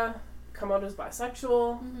Rosa come out as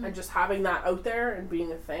bisexual, mm-hmm. and just having that out there and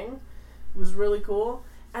being a thing was really cool.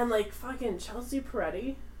 And, like, fucking Chelsea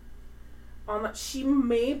Peretti, on that, she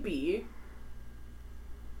may be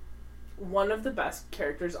one of the best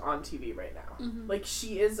characters on TV right now. Mm-hmm. Like,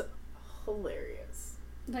 she is hilarious.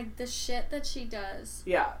 Like, the shit that she does.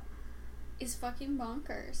 Yeah. Is fucking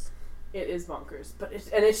bonkers. It is bonkers. But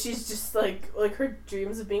she's just, like her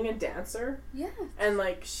dreams of being a dancer. Yeah. And,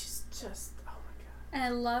 like, she's just, oh my god. And I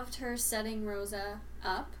loved her setting Rosa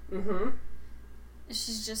up. Mm-hmm.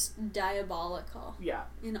 She's just diabolical. Yeah.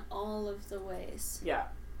 In all of the ways. Yeah.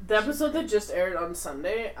 The episode that just aired on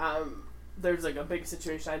Sunday, there's, like, a big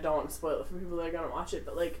situation. I don't want to spoil it for people that are going to watch it,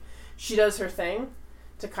 but, like, she does her thing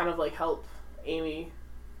to kind of, like, help Amy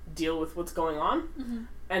deal with what's going on. Mm-hmm.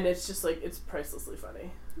 And it's just, like, it's pricelessly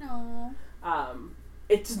funny. No.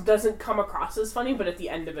 It just doesn't come across as funny, but at the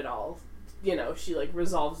end of it all, you know, she, like,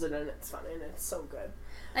 resolves it and it's funny and it's so good.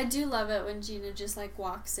 I do love it when Gina just, like,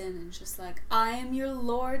 walks in and just, like, I am your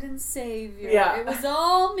Lord and Savior. Yeah. It was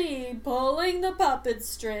all me pulling the puppet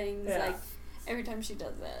strings. Yeah. Like, every time she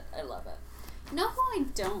does it, I love it. You know who I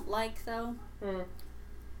don't like, though?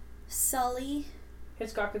 Sully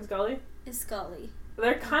Hitchcock and Scully? is Scully.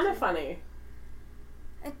 They're kind of funny.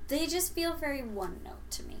 They just feel very one-note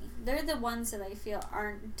to me. They're the ones that I feel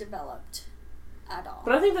aren't developed at all.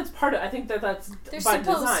 But I think that's part of it. I think that's They're by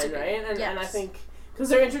supposed design, to be. right? And, Yes. and I think, because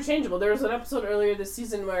they're interchangeable. There was an episode earlier this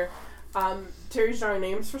season where Terry's drawing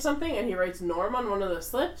names for something, and he writes Norm on one of the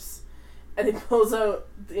slips, and he pulls out,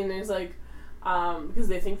 and he's like, because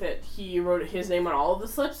they think that he wrote his name on all of the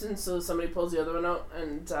slips, and so somebody pulls the other one out,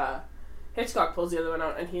 and Hitchcock pulls the other one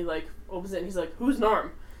out, and he, like, opens it, and he's like, who's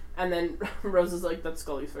Norm? And then Rose is like, that's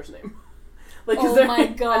Scully's first name. Like, cause oh my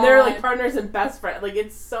god. And they're, like, partners and best friends. Like,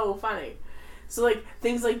 it's so funny. So, like,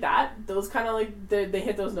 things like that, those kind of, like, they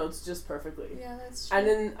hit those notes just perfectly. Yeah, that's true. And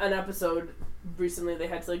in an episode recently, they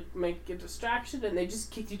had to, like, make a distraction, and they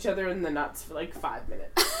just kicked each other in the nuts for, like, 5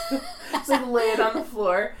 minutes. Just, like, lay it on the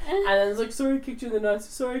floor, and then it's like, sorry I kicked you in the nuts,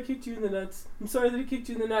 sorry I kicked you in the nuts, I'm sorry that I kicked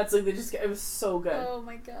you in the nuts. Like, it was so good. Oh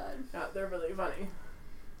my god. Yeah, they're really funny.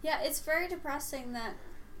 Yeah, it's very depressing that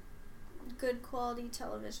good quality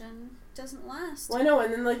television doesn't last. Well, I know,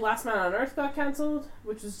 and then, like, Last Man on Earth got cancelled,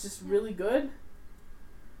 which was just really good.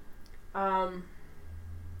 I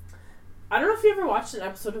don't know if you ever watched an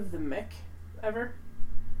episode of The Mick, ever.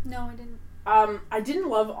 No, I didn't. I didn't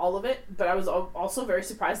love all of it, but I was also very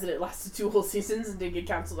surprised that it lasted 2 whole seasons and did get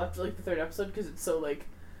cancelled after, like, the 3rd episode, because it's so, like,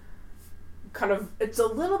 kind of, it's a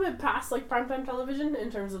little bit past, like, primetime television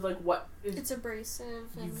in terms of, like, what is... It's abrasive.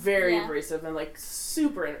 And, very abrasive and, like,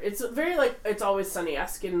 super... It's very, like, It's Always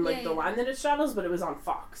Sunny-esque in, like, the line that it straddles, but it was on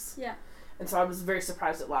Fox. Yeah. And so I was very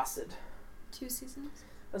surprised it lasted 2 seasons.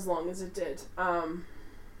 as long as it did.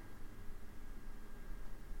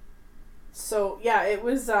 So, yeah, it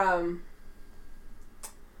was, yeah,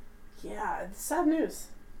 it's sad news.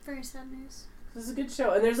 Very sad news. This is a good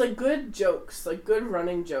show. And there's, like, good jokes, like, good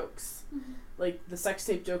running jokes. Mm-hmm. Like, the sex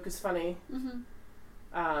tape joke is funny.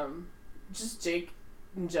 Mm-hmm. Just Jake,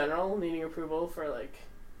 in general, needing approval for, like,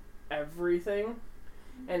 everything.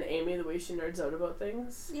 Mm-hmm. And Amy, the way she nerds out about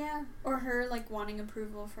things. Yeah. Or her, like, wanting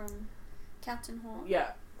approval from Captain Holt.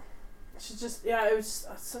 Yeah. She's just, yeah, it was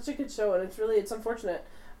such a good show, and it's unfortunate.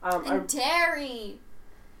 And Terry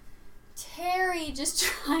just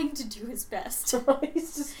trying to do his best.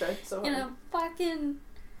 He's just trying so hard. In a fucking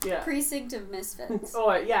precinct of misfits.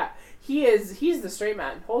 Oh, yeah. He's the straight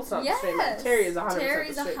man. Holt's not the straight man. Terry is 100%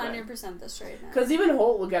 Terry's the straight 100% the straight man. Because even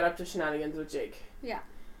Holt will get up to shenanigans with Jake. Yeah.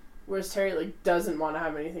 Whereas Terry, like, doesn't want to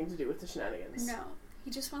have anything to do with the shenanigans. No.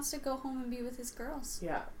 He just wants to go home and be with his girls.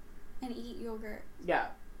 Yeah. And eat yogurt. Yeah.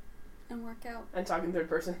 And work out. And talk in third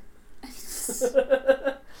person.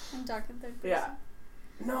 And talk in third person. Yeah.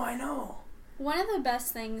 No, I know. One of the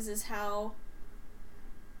best things is how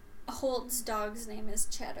Holt's dog's name is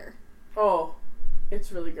Cheddar. Oh,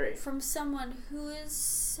 it's really great. From someone who is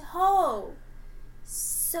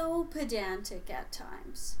so pedantic at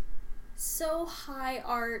times. So high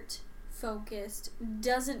art focused,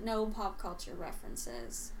 doesn't know pop culture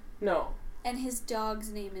references. No. And his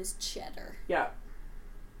dog's name is Cheddar. Yeah.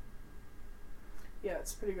 Yeah,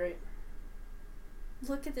 it's pretty great.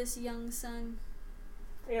 Look at this young son.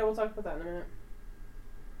 Yeah, we'll talk about that in a minute.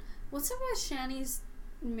 What's up with Shani's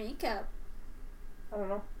makeup? I don't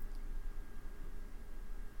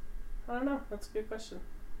know. That's a good question.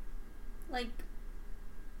 Like,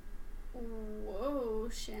 whoa,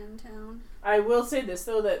 Shantown. I will say this,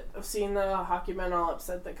 though, that seeing the hockey men all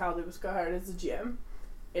upset that Kyle Dubas got hired as the GM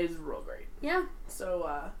is real great. Yeah.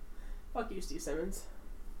 So, fuck you, Steve Simmons.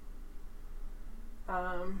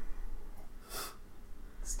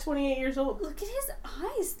 He's 28 years old. Look at his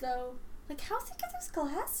eyes, though. Like, how thick are those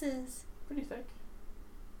glasses? Pretty thick.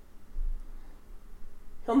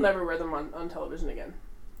 He'll never wear them on television again.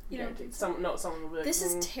 You don't think so? Someone will be like, This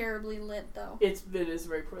is terribly lit, though. It is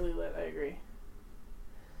very poorly lit, I agree.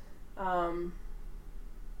 28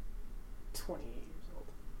 years old.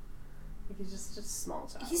 Like, he's just a small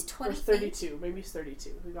child. He's 28? Or 32. Maybe he's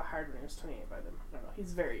 32. He got hired when he was 28 by them. I don't know.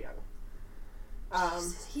 He's very young.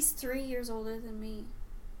 Jesus, he's 3 years older than me.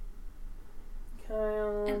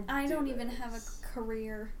 Kyle And I don't even Dubas. have a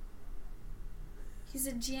career. He's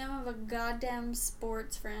a GM of a goddamn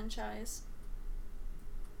sports franchise.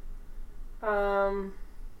 Tampa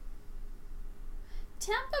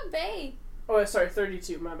Tampa Bay. Oh, sorry,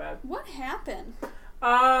 32. My bad. What happened?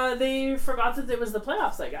 They forgot that it was the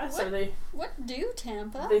playoffs, I guess. What? Or they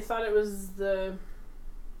Tampa? They thought it was the.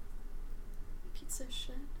 Piece of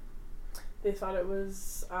shit. They thought it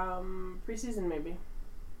was preseason, maybe.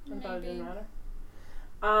 I thought it didn't matter.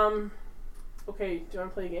 Okay, do you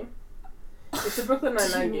want to play a game? It's a Brooklyn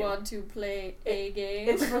Nine-Nine game. Do you want to play a game?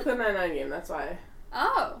 It's a Brooklyn Nine-Nine game, that's why.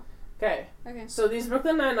 Oh. Okay. Okay. So these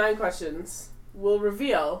Brooklyn Nine-Nine questions will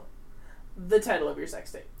reveal the title of your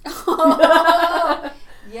sex tape. Oh,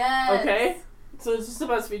 yes. Okay? So it's just a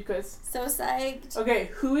BuzzFeed quiz. So psyched. Okay,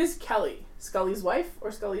 who is Kelly? Scully's wife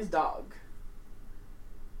or Scully's dog?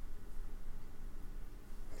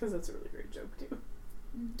 Because that's a really great joke, too.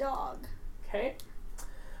 Dog. Okay.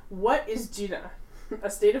 What is Gina? A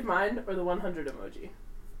state of mind or the 100 emoji?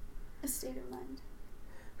 A state of mind.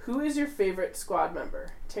 Who is your favorite squad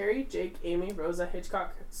member? Terry, Jake, Amy, Rosa,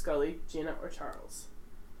 Hitchcock, Scully, Gina, or Charles?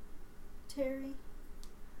 Terry.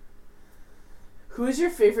 Who is your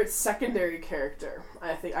favorite secondary character?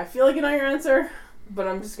 I feel like I know your answer, but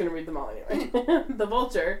I'm just gonna read them all anyway. The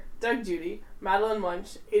Vulture, Doug Judy, Madeline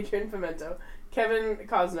Munch, Adrian Pimento, Kevin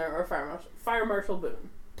Costner, or Fire Marshal Boone.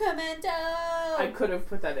 Pimento! I could have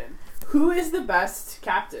put that in. Who is the best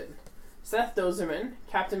captain? Seth Dozerman,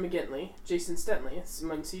 Captain McGinley, Jason Stentley,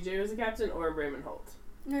 when CJ was the captain, or Raymond Holt?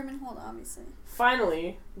 Raymond Holt, obviously.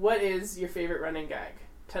 Finally, what is your favorite running gag?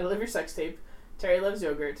 Title of your sex tape, Terry Loves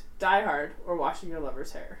Yogurt, Die Hard, or Washing Your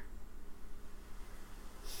Lover's Hair?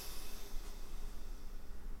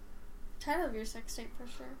 Title of your sex tape for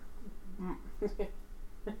sure.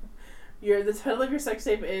 The title of your sex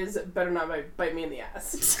tape is Better Not Bite Me in the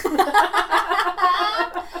Ass.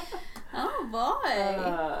 Oh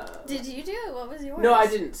boy. Did you do it? What was yours? No, I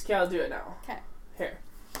didn't. Okay, I'll do it now. Okay. Here.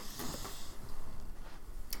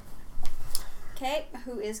 Okay,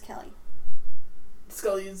 who is Kelly?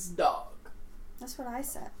 Scully's dog. That's what I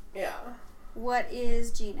said. Yeah. What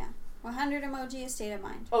is Gina? 100 emoji, a state of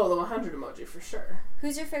mind. Oh, the 100 emoji for sure.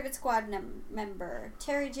 Who's your favorite squad member?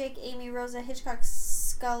 Terry, Jake, Amy, Rosa, Hitchcock,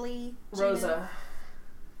 Scully, Gina. Rosa.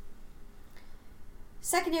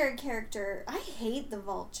 Secondary character. I hate the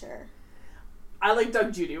Vulture. I like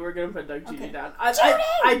Doug Judy. We're gonna put Doug Judy down.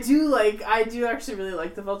 I do actually really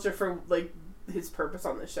like the Vulture for like his purpose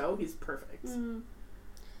on the show. He's perfect.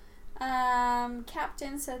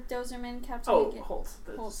 Captain Seth Dozerman. Captain. Holt.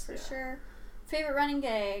 Holt for sure. Favorite running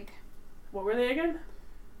gag. What were they again?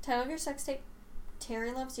 Title of your sex tape.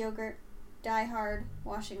 Terry Loves Yogurt. Die Hard.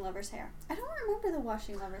 Washing Lover's Hair. I don't remember the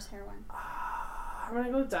Washing Lover's Hair one. I'm gonna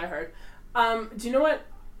go with Die Hard. Do you know what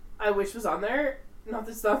I wish was on there? Not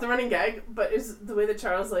the running gag, but is the way that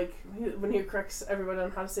Charles, like, when he corrects everyone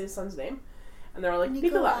on how to say his son's name, and they're all like,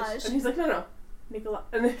 Nicolaj. And he's like, no, Nicolaj.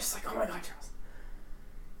 And they're just like, oh my god, Charles.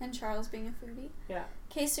 And Charles being a foodie? Yeah.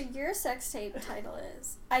 Okay, so your sex tape title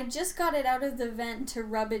is, I just got it out of the vent to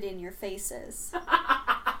rub it in your faces.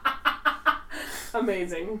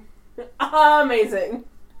 Amazing. Amazing.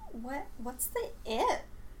 What's the it?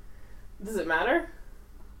 Does it matter?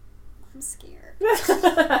 I'm scared.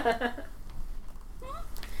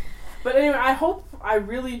 But anyway, I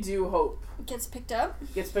really do hope Gets picked up?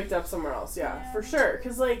 gets picked up somewhere else. Yeah, Yeah, for me sure.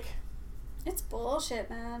 Because, like... It's bullshit,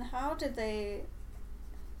 man. How did they...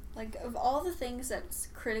 Like, of all the things that's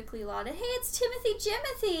critically lauded, hey, it's Timothy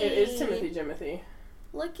Jimothy! It is Timothy Jimothy.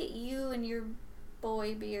 Look at you and your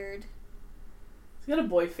boy beard. He's got a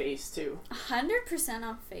boy face, too. 100%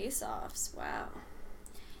 off face-offs. Wow.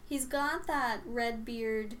 He's got that red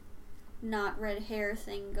beard, not red hair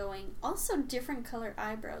thing going. Also different color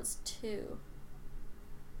eyebrows, too.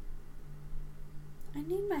 I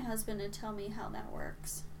need my husband to tell me how that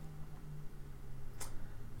works.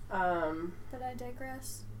 But I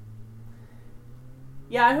digress.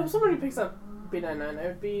 Yeah, I hope somebody picks up B99.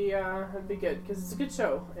 It'd be good, because it's a good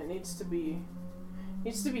show. It needs to be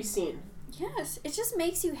seen. Yes, it just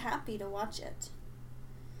makes you happy to watch it.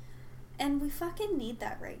 And we fucking need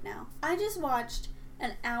that right now. I just watched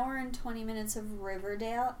an hour and 20 minutes of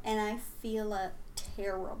Riverdale, and I feel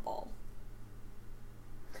terrible.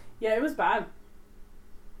 Yeah, it was bad.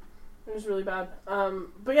 It was really bad.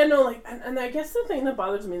 But yeah, no, like, and I guess the thing that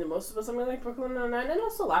bothers me the most about something like Brooklyn Nine-Nine, and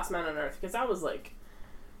also Last Man on Earth, because that was, like,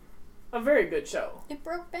 a very good show. It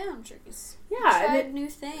broke boundaries. Yeah, It tried new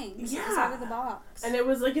things. Yeah. It was out of the box. And it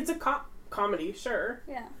was, like, it's a cop comedy, sure.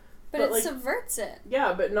 Yeah. But But, it like, subverts it.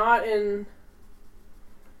 Yeah, but not in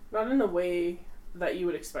the way that you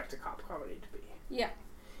would expect a cop comedy to be. Yeah.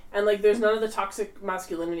 And, like, there's none of the toxic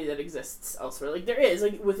masculinity that exists elsewhere. Like, there is,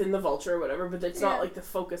 like, within the Vulture or whatever, but it's not, like, the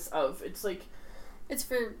focus of. It's, like... It's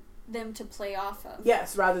for them to play off of.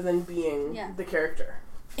 Yes, rather than being the character.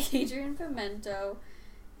 Adrian Pimento,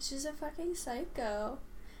 she's a fucking psycho.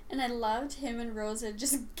 And I loved him and Rosa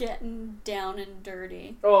just getting down and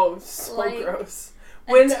dirty. Oh, so like, gross.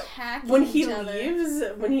 Attacking When he each other.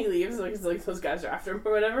 leaves, like those guys are after him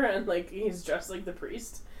or whatever, and, like, he's dressed like the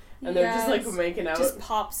priest. And they're just, like, making out. Just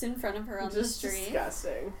pops in front of her on the Just street.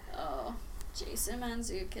 disgusting. Oh, Jason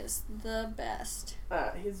Mantzoukas, the best.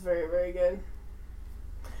 He's very, very good.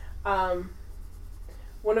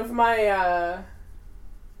 One of my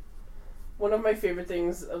favorite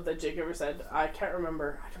things that Jake ever said, I can't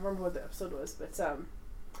remember what the episode was, but,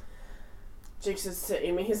 Jake says to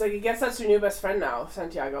Amy, he's like, I guess that's your new best friend now,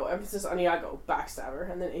 Santiago. Emphasis on Iago, backstabber.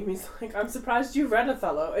 And then Amy's like, I'm surprised you read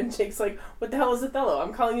Othello. And Jake's like, what the hell is Othello?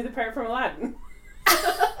 I'm calling you the parrot from Aladdin.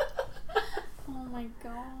 Oh my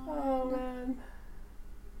god. Oh, man.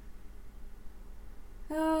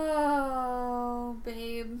 Oh,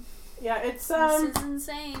 babe. Yeah, it's, This is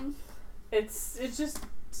insane. it's just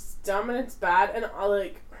it's dumb and it's bad. And,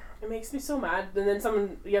 like, it makes me so mad. And then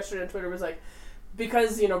someone yesterday on Twitter was like,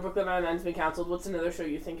 because, you know, Brooklyn Nine-Nine's been cancelled, what's another show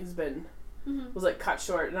you think has been, was, like, cut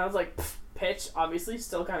short? And I was like, Pitch, obviously,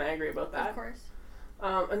 still kind of angry about that. Of course.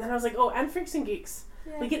 And then I was like, oh, and Freaks and Geeks.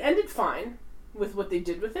 Yeah. Like, it ended fine with what they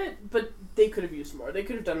did with it, but they could have used more. They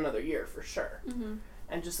could have done another year, for sure. Mm-hmm.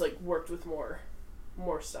 And just, like, worked with more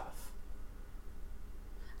stuff.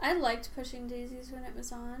 I liked Pushing Daisies when it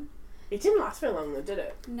was on. It didn't last very long, though, did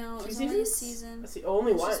it? No, it 2 was only a seasons? season. That's the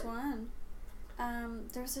only one. Just one.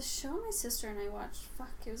 There was a show my sister and I watched. Fuck,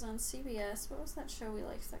 it was on CBS. What was that show we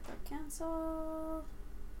liked that got canceled?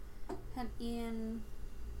 Had Ian,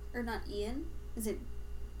 or not Ian? Is it?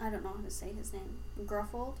 I don't know how to say his name.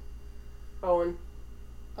 Gruffold? Owen.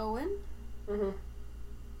 Owen? Mm-hmm.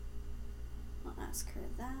 I'll ask her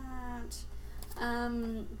that.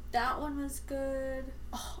 That one was good.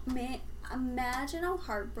 Oh man, imagine how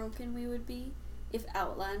heartbroken we would be if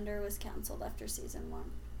Outlander was canceled after season 1.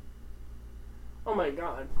 Oh my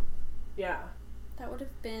god. Yeah. That would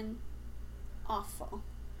have been awful.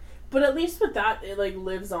 But at least with that, it, like,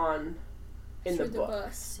 lives on in Through the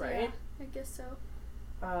books, right? Yeah, I guess so.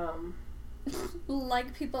 Um,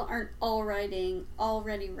 people aren't already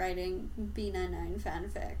writing B99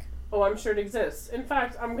 fanfic. oh, I'm sure it exists. In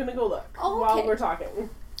fact, I'm gonna go look Oh, while okay. we're talking.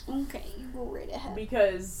 Okay, you go right ahead.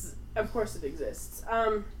 Because, of course it exists.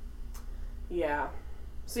 Yeah.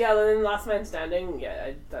 So yeah, then Last Man Standing,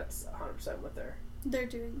 yeah, that's 100% what They're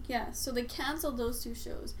doing, yeah. So they canceled those 2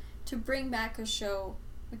 shows to bring back a show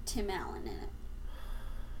with Tim Allen in it.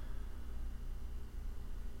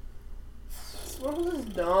 This world is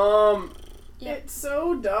dumb. Yep. It's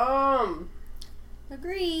so dumb.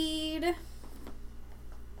 Agreed.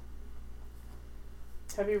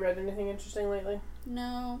 Have you read anything interesting lately?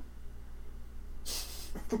 No.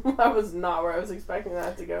 That was not where I was expecting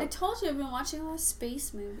that to I go. told you I've been watching a lot of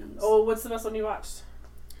space movies. Oh, what's the best one you watched?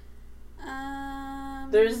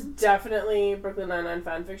 There's definitely Brooklyn Nine-Nine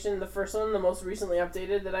fanfiction. The first one, the most recently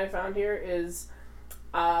updated that I found here, is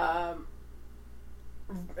an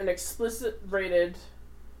explicit rated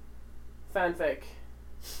fanfic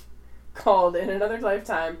called In Another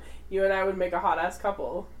Lifetime, You and I Would Make a Hot Ass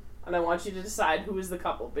Couple. And I want you to decide who is the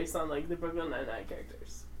couple based on, like, the Brooklyn Nine-Nine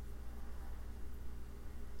characters.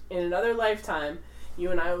 In another lifetime,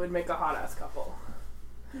 you and I would make a hot ass couple.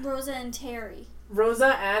 Rosa and Terry.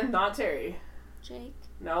 Rosa and not Terry. Jake.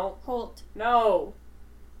 No. Holt. No.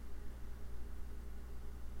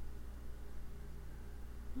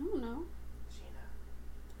 I don't know. Gina.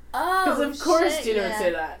 Oh, because of course shit, Gina would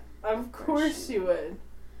say that. Of course she would.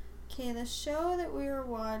 Okay, the show that we were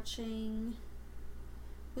watching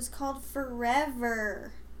was called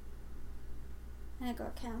Forever. And it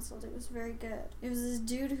got canceled. It was very good. It was this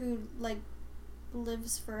dude who, like,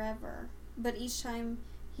 lives forever. But each time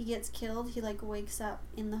he gets killed, he, like, wakes up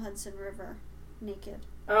in the Hudson River naked.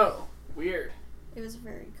 Oh, weird. It was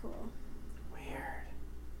very cool. Weird.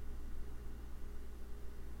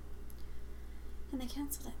 And they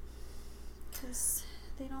canceled it. Because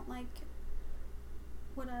they don't like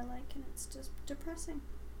what I like, and it's just depressing.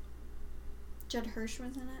 Judd Hirsch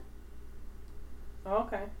was in it. Oh,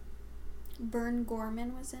 okay. Bern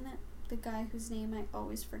Gorman was in it. The guy whose name I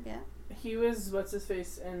always forget. He was, what's his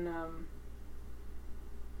face, in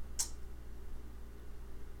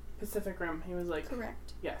Pacific Rim. He was like...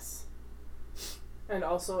 Correct. Yes. And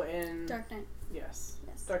also in... Dark Knight. Yes.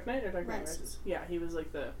 Yes. Dark Knight or Dark Knight Rises. Rises? Yeah, he was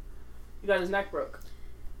like the... He got his neck broke.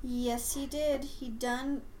 Yes, he did. He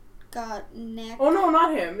got neck... Oh, no,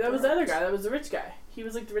 not him. That was the other guy. That was the rich guy. He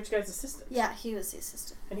was like the rich guy's assistant. Yeah, he was the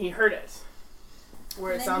assistant. And he heard it.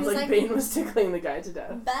 Where And it then sounds he was like like- Bane was tickling the guy to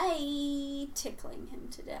death. Bye! Tickling him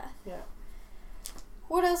to death. Yeah.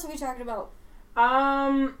 What else are we talking about?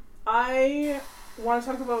 I want to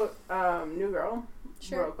talk about New Girl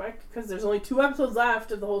Sure. real quick because there's only 2 episodes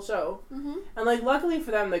left of the whole show, Mm-hmm. and like luckily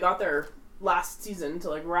for them, they got their last season to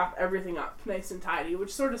like wrap everything up nice and tidy,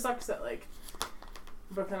 which sort of sucks that like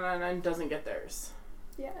Brooklyn Nine-Nine doesn't get theirs.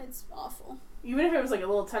 Yeah, it's awful. Even if it was like a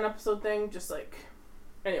little 10 episode thing, just like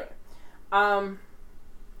anyway.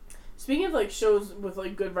 Speaking of like shows with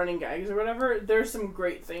like good running gags or whatever, there's some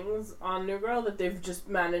great things on New Girl that they've just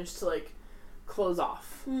managed to like close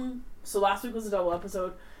off. Mm. So last week was a double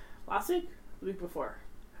episode. Last week? The week before.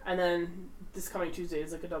 And then this coming Tuesday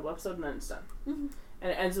is like a double episode and then it's done. Mm-hmm.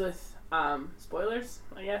 And it ends with, spoilers,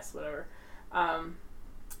 I guess, whatever.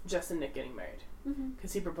 Jess and Nick getting married. Mm-hmm.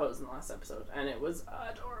 Because he proposed in the last episode. And it was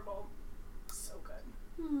adorable. So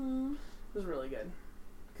good. Mm. It was really good.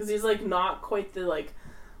 Because he's like not quite the like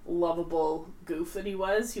lovable goof that he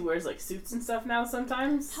was. He wears like suits and stuff now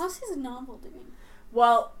sometimes. How's his novel doing?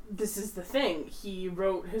 Well, this is the thing. He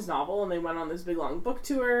wrote his novel and they went on this big long book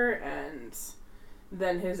tour and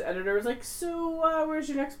then his editor was like, so, where's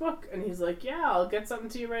your next book? And he's like, yeah, I'll get something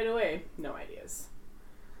to you right away. No ideas.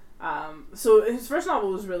 So his first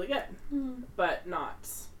novel was really good, but not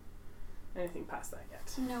anything past that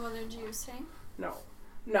yet. No other juice, hey? No.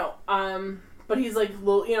 But he's like,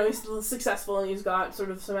 he's successful and he's got sort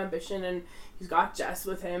of some ambition and he's got Jess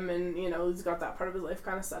with him and, he's got that part of his life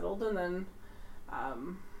kind of settled and then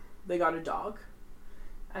they got a dog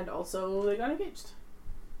and also they got engaged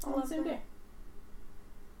all on the same day.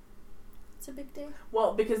 It's a big day.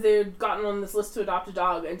 Well, because they had gotten on this list to adopt a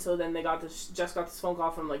dog and so then they got Jess got this phone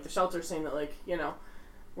call from like the shelter saying that like,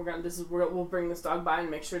 we'll bring this dog by and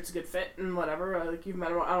make sure it's a good fit and whatever. Like you've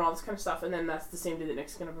met him, all this kind of stuff. And then that's the same day that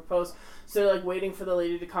Nick's gonna propose. So they're like waiting for the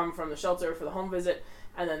lady to come from the shelter for the home visit.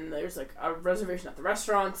 And then there's like a reservation at the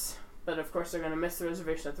restaurant. But of course they're gonna miss the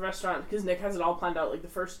reservation at the restaurant because Nick has it all planned out. Like the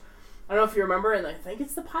first, I don't know if you remember, and I think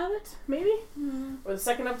it's the pilot maybe or the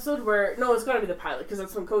second episode where it's got to be the pilot because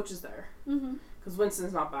that's when Coach is there. Because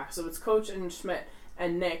Winston's not back, so it's Coach and Schmidt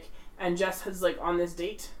and Nick and Jess is like on this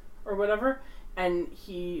date or whatever. And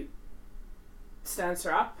he stands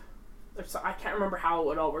her up. So I can't remember how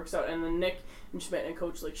it all works out. And then Nick and Schmidt and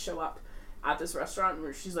Coach like show up at this restaurant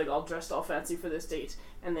where she's like all dressed all fancy for this date,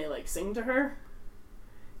 and they like sing to her.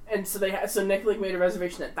 And so so Nick like made a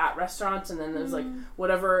reservation at that restaurant, and then there's like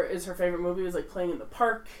whatever is her favorite movie was like playing in the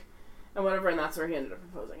park, and whatever, and that's where he ended up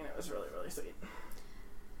proposing, and it was really really sweet.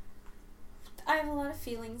 I have a lot of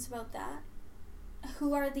feelings about that.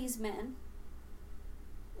 Who are these men?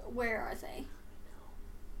 Where are they?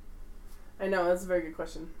 I know, that's a very good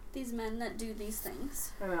question. These men that do these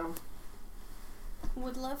things. I know.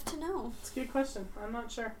 Would love to know. It's a good question. I'm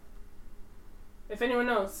not sure. If anyone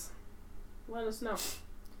knows, let us know.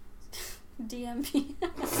 DM me.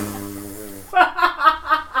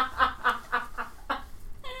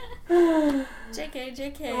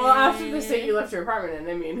 JK. Well, after the state you left your apartment in,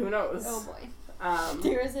 I mean, who knows? Oh boy.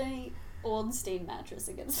 There is a old stained mattress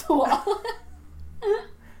against the wall.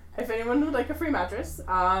 If anyone would like a free mattress,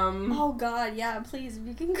 Oh God, yeah, please, if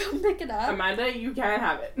you can come pick it up. Amanda, you can't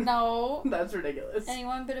have it. No. That's ridiculous.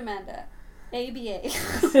 Anyone but Amanda. ABA.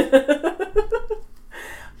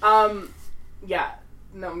 Yeah.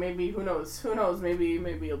 No, maybe, who knows? Who knows? Maybe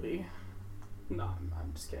you'll be... No,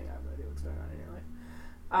 I'm just kidding. I have no idea what's going on in your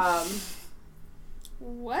life.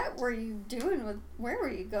 What were you doing with... Where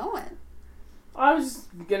were you going? I was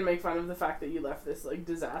just gonna make fun of the fact that you left this, like,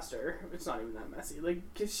 disaster. It's not even that messy. Like,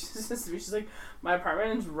 'cause she's like, my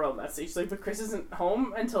apartment is real messy. She's like, but Chris isn't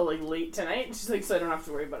home until, like, late tonight. She's like, so I don't have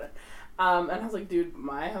to worry about it. And I was like, dude,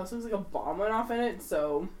 my house looks like a bomb went off in it,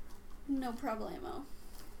 so... No problemo.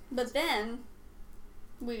 But then,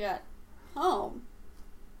 we got home,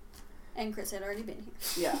 and Chris had already been here.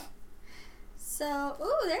 Yeah. So,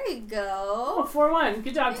 ooh, there you go. Oh, 4-1.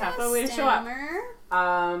 Good job, Tappa. Way to show up.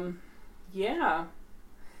 Yeah.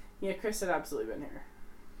 Yeah, Chris had absolutely been here.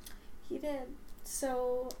 He did.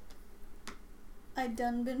 So, I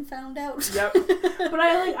done been found out. Yep.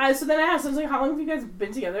 But so then I asked, I was like, how long have you guys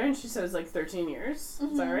been together? And she says, like, 13 years.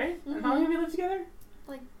 Is that right? Mm-hmm. And how long have you lived together?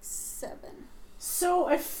 Like 7. So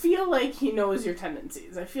I feel like he knows your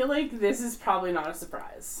tendencies. I feel like this is probably not a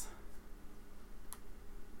surprise.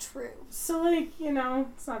 True. So, like, you know,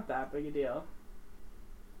 it's not that big a deal.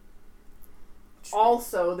 True.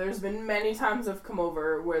 Also, there's been many times I've come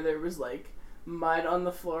over where there was, like, mud on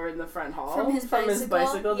the floor in the front hall from his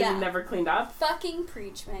bicycle that he never cleaned up. Fucking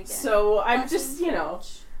preach, Megan. So I'm Fucking just, you know,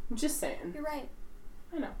 I'm just saying. You're right.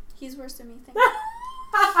 I know. He's worse than me. Thank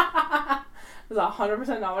That's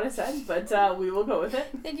 100% not what I said, but we will go with it.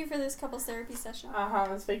 Thank you for this couples therapy session.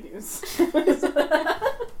 That's fake news.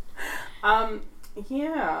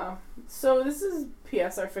 Yeah. So this is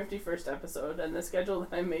PS our 51st episode, and the schedule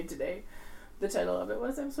that I made today, the title of it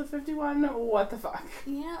was episode 51. What the fuck?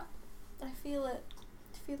 Yeah, I feel it.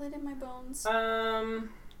 I feel it in my bones.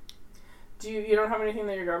 Do you don't have anything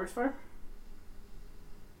that you're garbage for?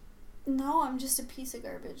 No, I'm just a piece of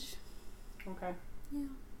garbage. Okay. Yeah.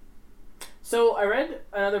 So I read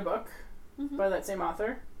another book by that same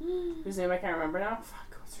author, Mm-hmm. whose name I can't remember now.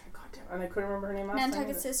 Fuck, what's her name? Goddamn, and I couldn't remember her name last time.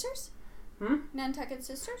 Nantucket Sisters? Nantucket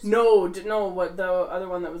Sisters? No, what the other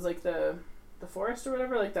one that was like the forest or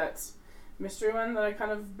whatever, like that mystery one that I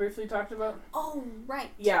kind of briefly talked about. Oh, right.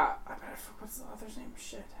 Yeah, what's the author's name?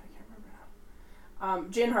 Shit, I can't remember now.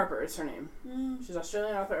 Jane Harper is her name. She's an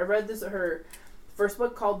Australian author. I read her first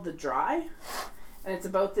book called The Dry, and it's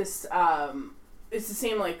about this. It's the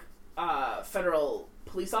same like federal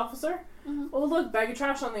police officer. Oh look, bag of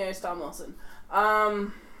trash on the ice, Tom Wilson. I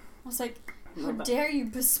was like, how dare you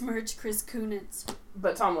besmirch Chris Kunitz?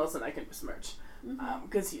 But Tom Wilson I can besmirch,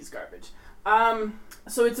 because he's garbage.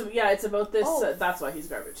 So it's about this. That's why he's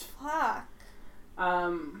garbage. Fuck.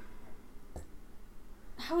 How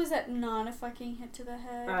is that not a fucking hit to the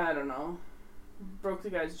head? I don't know. Broke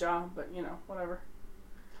the guy's jaw, but you know, whatever.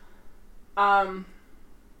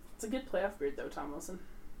 It's a good playoff grade though, Tom Wilson.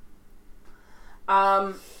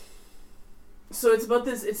 So it's about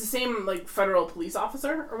this. It's the same like federal police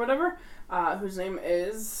officer or whatever, whose name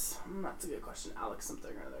is. That's a good question. Alex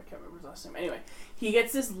something or other. I can't remember his last name. Anyway, he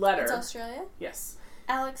gets this letter. It's Australia? Yes.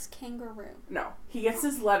 Alex Kangaroo. No, he gets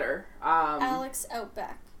this letter. Alex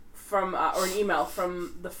Outback. From or an email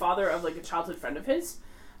from the father of like a childhood friend of his,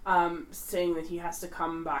 saying that he has to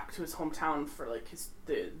come back to his hometown for like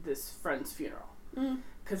this friend's funeral.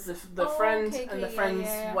 Because the friend and the friend's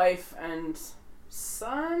wife and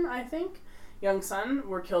son, I think, young son,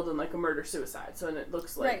 were killed in like a murder-suicide. So it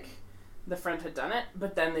looks like the friend had done it,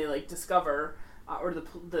 but then they like discover, or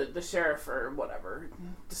the sheriff or whatever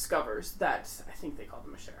discovers that, I think they called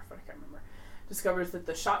him a sheriff, but I can't remember, discovers that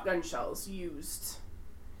the shotgun shells used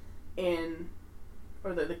in,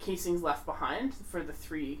 or the casings left behind for the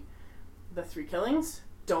three killings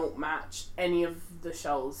don't match any of the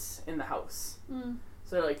shells in the house.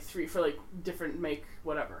 So they're like three for like different make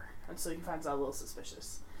whatever, and so he finds that a little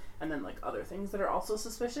suspicious, and then like other things that are also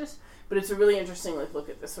suspicious. But it's a really interesting like look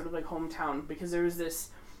at this sort of like hometown, because there was this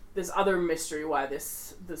other mystery why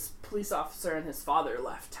this police officer and his father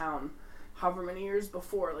left town however many years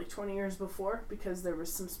before, like 20 years before, because there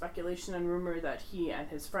was some speculation and rumor that he and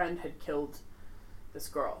his friend had killed this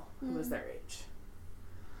girl who was their age.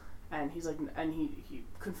 And he's like, and he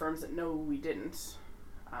confirms that no, we didn't,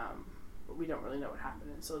 but we don't really know what happened.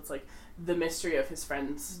 And so it's like the mystery of his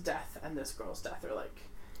friend's death and this girl's death are like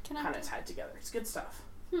kind of tied together. It's good stuff.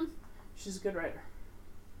 She's a good writer.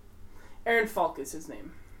 Aaron Falk is his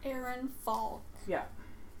name. Aaron Falk. Yeah.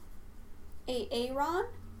 Aaron?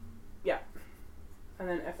 Yeah. And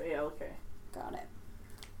then Falk. Got it.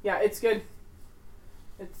 Yeah, it's good.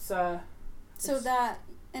 It's So that,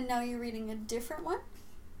 and now you're reading a different one?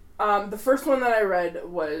 The first one that I read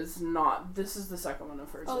was not. This is the second one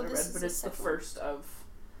of hers that I read, but it's the first of.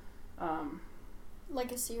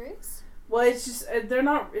 Like a series? Well, it's just they're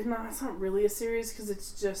not. It's not really a series because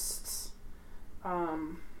it's just.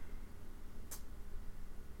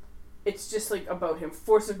 It's just like about him.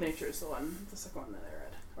 Force of Nature is the second one that I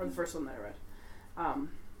read, or the first one that I read.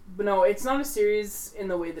 But no, it's not a series in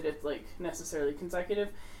the way that it's like necessarily consecutive,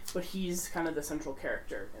 but he's kind of the central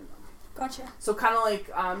character in them. Gotcha. So kind of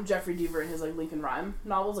like Jeffrey Deaver and his like Lincoln Rhyme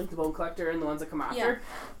novels, like The Bone Collector and the ones that come after. Yeah.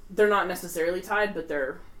 They're not necessarily tied, but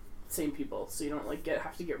they're same people, so you don't like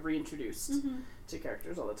have to get reintroduced to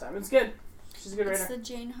characters all the time. It's good. She's a good writer. It's the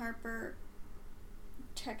Jane Harper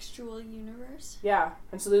textual universe. Yeah,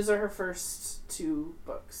 and so those are her first two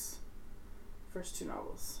books, first two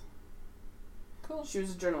novels. Cool. She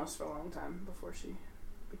was a journalist for a long time before she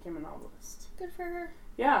became a novelist. Good for her.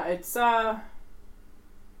 Yeah, it's yeah,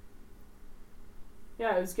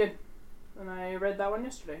 it was good. And I read that one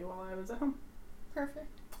yesterday while I was at home. Perfect.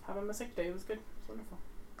 Having a sick day. It was good. It was wonderful.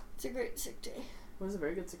 It's a great sick day. It was a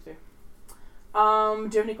very good sick day. Do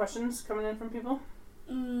you have any questions coming in from people?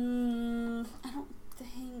 I don't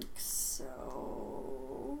think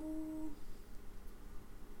so.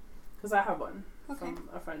 Because I have one from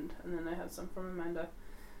a friend, and then I had some from Amanda.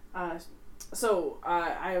 So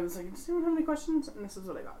I was like, does anyone have any questions? And this is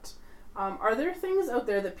what I got. Are there things out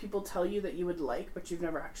there that people tell you that you would like, but you've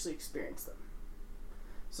never actually experienced them?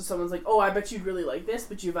 So someone's like, oh, I bet you'd really like this,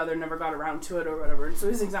 but you've either never got around to it or whatever. And so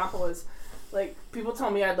his example is, like, people tell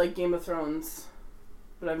me I'd like Game of Thrones,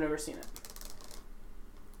 but I've never seen it.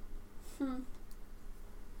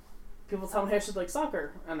 People tell me I should like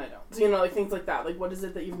soccer, and I don't. So, you know, like things like that. Like, what is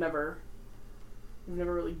it that you've never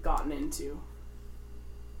really gotten into?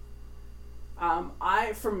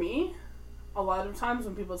 For me, a lot of times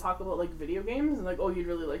when people talk about like video games and like, oh, you'd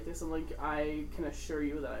really like this, I'm like, I can assure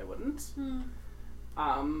you that I wouldn't.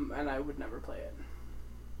 And I would never play it.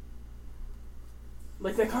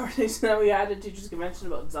 Like the conversation that we had at Teachers Convention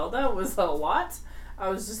about Zelda was a lot. I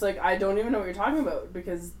was just like, I don't even know what you're talking about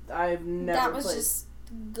because I've never played. That was just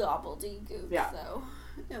gobbledygook, though.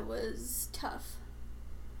 It was tough.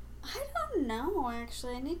 I don't know,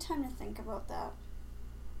 actually. I need time to think about that.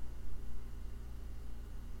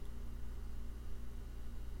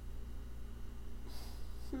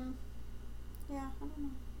 Yeah, I don't know.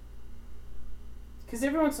 Because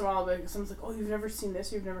every once in a while, like, someone's like, oh, you've never seen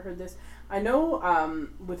this, you've never heard this. I know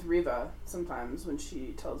with Reva, sometimes when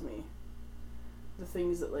she tells me the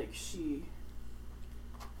things that, like, she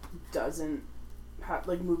doesn't have,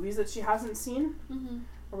 like, movies that she hasn't seen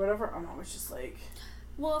or whatever, I'm always just like...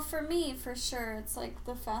 Well, for me, for sure, it's like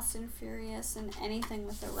the Fast and Furious and anything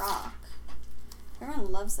with The Rock. Everyone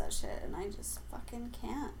loves that shit, and I just fucking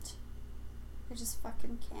can't. I just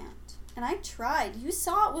fucking can't. And I tried. You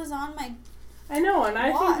saw it was on my... I know, and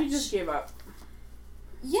I watch. think you just gave up.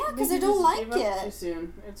 Yeah, because I don't like it. Too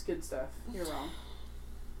soon. It's good stuff. You're wrong.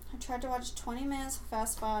 I tried to watch 20 minutes of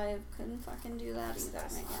Fast 5. Couldn't fucking do that either,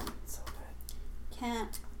 Megan. It's so good.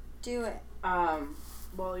 Can't do it.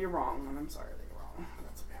 Well, you're wrong, and I'm sorry that you're wrong.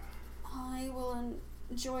 That's okay. I will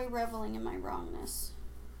enjoy reveling in my wrongness.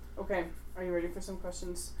 Okay, are you ready for some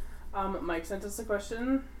questions? Mike sent us a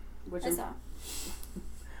question, which I saw.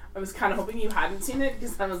 I was kind of hoping you hadn't seen it,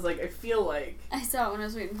 because I was like, I feel like... I saw it when I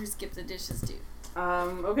was waiting for Skip the Dishes, too.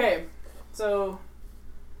 Okay. So,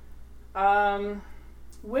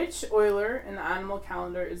 which Oiler in the animal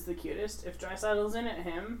calendar is the cutest? If Drysaddle's in it,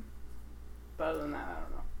 him. But other than that, I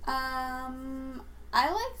don't know.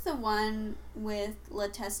 I like the one with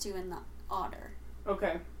Letestu and the otter.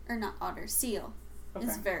 Okay. Or not otter, seal. Okay.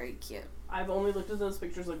 It's very cute. I've only looked at those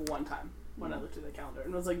pictures like one time when I looked at the calendar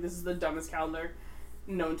and was like, this is the dumbest calendar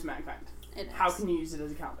known to mankind. It is. How can you use it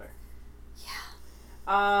as a calendar?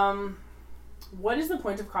 Yeah. What is the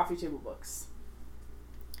point of coffee table books?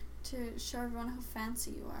 To show everyone how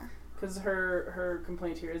fancy you are. Because her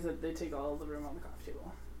complaint here is that they take all of the room on the coffee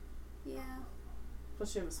table. Yeah.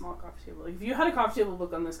 Plus you have a small coffee table. Like, if you had a coffee table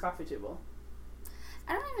book on this coffee table.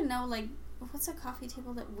 I don't even know, like, what's a coffee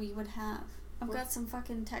table that we would have? I've got some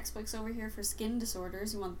fucking textbooks over here for skin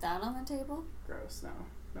disorders. You want that on the table? Gross. No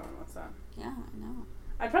one wants that. Yeah, I know.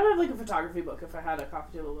 I'd probably have like a photography book if I had a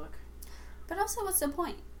coffee table book. But also, what's the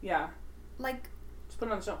point? Yeah. Like... Just put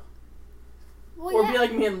it on the shelf. Well, or be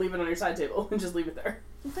like me and leave it on your side table and just leave it there.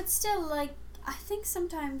 But still, like, I think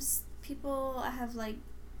sometimes people have, like,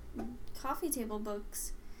 coffee table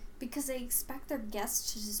books because they expect their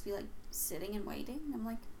guests to just be, like, sitting and waiting. I'm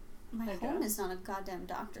like, my home is not a goddamn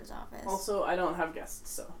doctor's office. Also, I don't have guests,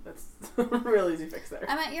 so that's a real easy fix there.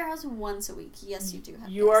 I'm at your house once a week. Yes, you do have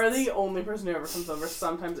You guests. are the only person who ever comes over.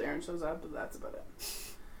 Sometimes Aaron shows up, but that's about it.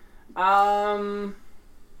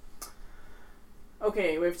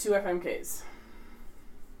 Okay, we have 2 FMKs.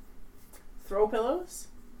 Throw pillows,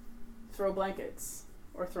 throw blankets,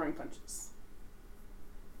 or throwing punches.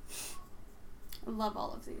 I love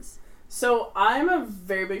all of these. So, I'm a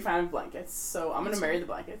very big fan of blankets, so I'm Me gonna too. marry the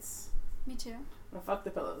blankets. Me too. I'm gonna fuck the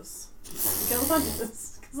pillows. Kill the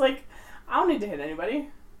punches. Because, like, I don't need to hit anybody.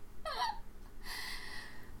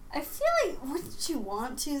 I feel like, wouldn't you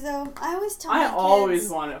want to, though? I always tell my I kids, always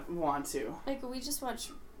want to. like, we just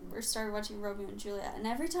started watching Romeo and Juliet, and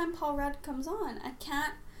every time Paul Rudd comes on, I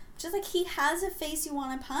can't, just like, he has a face you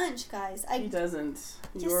want to punch, guys. He doesn't.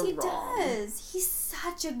 Yes, You're he wrong. does. He's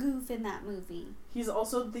such a goof in that movie. He's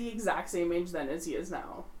also the exact same age then as he is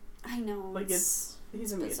now. I know. Like, he's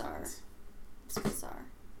amazing. bizarre. It's bizarre.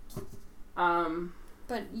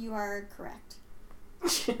 But you are correct.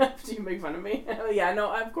 Do you make fun of me? Yeah,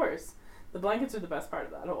 no, of course. The blankets are the best part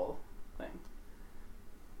of that whole thing.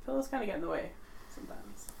 Pillows kind of get in the way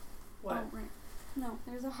sometimes. What? Oh, right. No,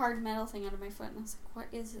 there's a hard metal thing under my foot, and I was like,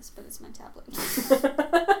 what is this? But it's my tablet.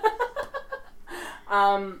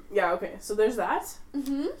 Yeah, okay, so there's that.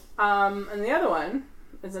 Mm-hmm. And the other one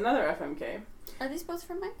is another FMK. Are these both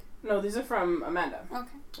from Mike? No, these are from Amanda.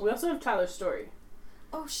 Okay. We also have Tyler's story.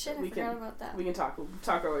 Oh, shit, I We forgot can- about that. We can talk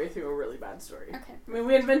our way through a really bad story. Okay, I mean,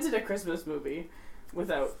 we invented a Christmas movie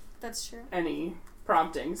without that's true. any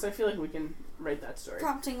prompting, so I feel like we can write that story.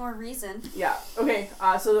 Prompting or reason. Yeah, okay,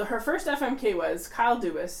 so her first FMK was Kyle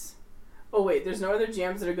Dubas. Oh wait, there's no other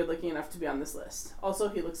GMs that are good looking enough to be on this list. Also,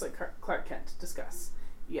 he looks like Clark Kent. Discuss.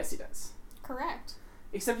 Yes, he does. Correct.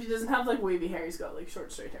 Except he doesn't have, like, wavy hair, he's got, like,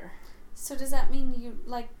 short, straight hair. So does that mean you,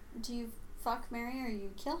 like, do you fuck, marry, or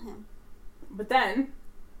you kill him? But then,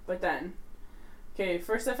 okay,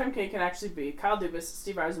 first FMK can actually be Kyle Dubas,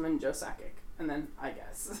 Steve Eisenman, Joe Sakic, and then I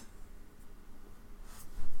guess.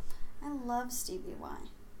 I love Stevie Y.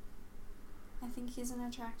 I think he's an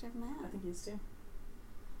attractive man. I think he is too.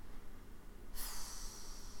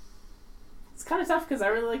 It's kind of tough because I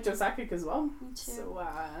really like Joe Sakic as well. Me too. So,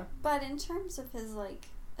 But in terms of his, like,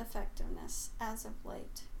 effectiveness as of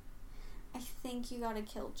late, I think you gotta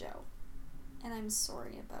kill Joe. And I'm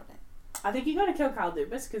sorry about it. I think you gotta kill Kyle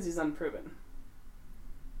Dubas because he's unproven.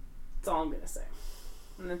 That's all I'm gonna say.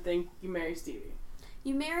 And I think you marry Stevie.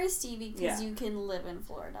 You marry Stevie because Yeah. you can live in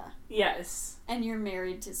Florida. Yes. And you're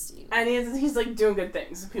married to Stevie. And he's like doing good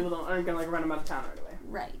things. People aren't gonna like run him out of town right away.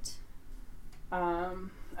 Right.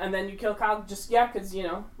 And then you kill Kyle because, you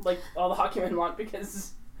know, like all the hockey men want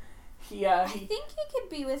because I think you could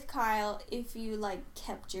be with Kyle if you, like,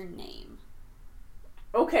 kept your name.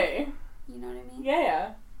 Okay. You know what I mean?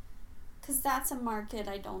 Yeah. Because that's a market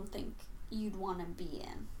I don't think you'd want to be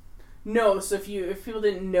in. No, so if people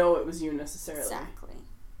didn't know it was you necessarily. Exactly.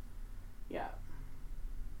 Yeah.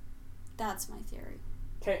 That's my theory.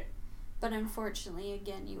 Okay. But unfortunately,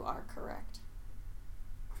 again, you are correct.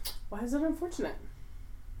 Why is it unfortunate?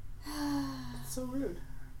 It's so rude.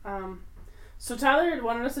 So Tyler had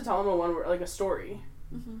wanted us to tell him a story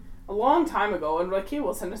Mm-hmm. a long time ago, and we're like, okay,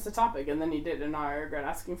 we'll send us a topic, and then he did, and now I regret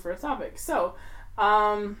asking for a topic. So,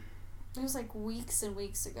 It was like weeks and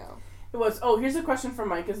weeks ago. it was. Oh, here's a question from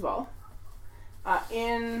Mike as well.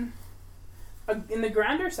 In the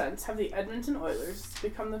grander sense, have the Edmonton Oilers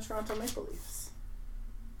become the Toronto Maple Leafs?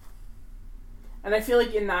 And I feel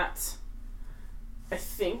like in that, I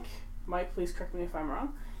think, Mike, please correct me if I'm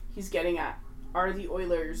wrong, he's getting at, are the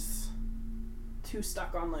Oilers too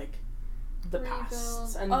stuck on, like, the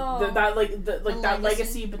past and that legacy.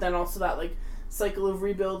 legacy, but then also that, like, cycle of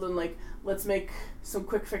rebuild and, like, let's make some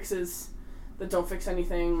quick fixes that don't fix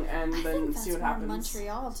anything and I then think that's see what more happens.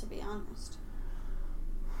 Montreal, to be honest.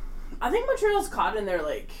 I think Montreal's caught in their,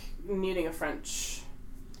 like, needing a French.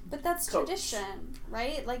 But that's Coach. tradition,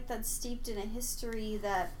 right? Like, that's steeped in a history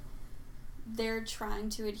that they're trying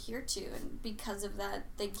to adhere to, and because of that,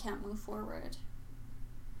 they can't move forward.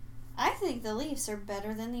 I think the Leafs are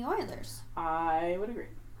better than the Oilers. I would agree.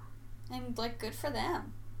 And, like, good for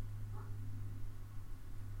them.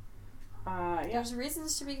 Yeah. There's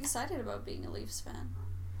reasons to be excited about being a Leafs fan.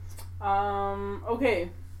 Okay.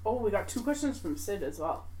 Oh, we got 2 questions from Sid as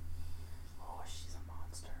well. Oh, she's a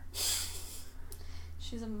monster.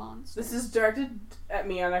 She's a monster. This is directed at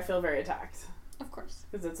me, and I feel very attacked. Of course.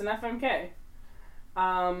 Because it's an FMK.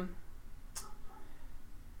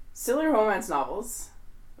 Silly romance novels,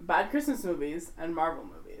 bad Christmas movies, and Marvel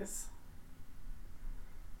movies.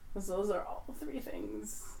 Those are all 3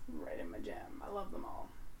 things right in my jam. I love them all.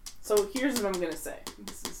 So here's what I'm going to say.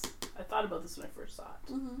 I thought about this when I first saw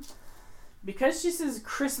it. Mm-hmm. Because she says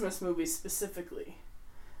Christmas movies specifically,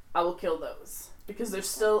 I will kill those. Because there's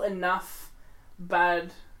still enough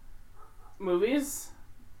bad movies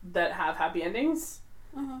that have happy endings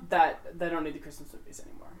that don't need the Christmas movies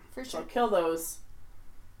anymore. For So sure. I'll kill those.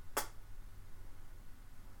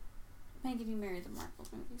 Megan, you marry the Marvel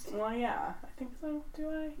movies. Well, yeah. I think so. Do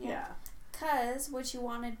I? Yeah. Because what you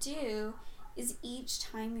want to do is each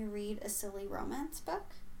time you read a silly romance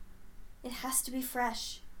book, it has to be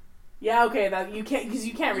fresh. Yeah, okay, that you can't, because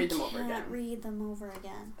you can't read them over again. You can't read them over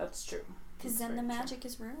again. That's true. Because then the magic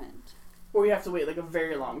is ruined. Or you have to wait like a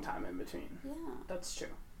very long time in between. Yeah. That's true.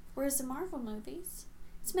 Whereas the Marvel movies,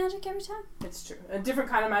 it's magic every time. It's true. A different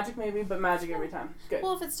kind of magic maybe, but magic every time. Good.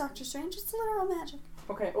 Well, if it's Doctor Strange, it's literal magic.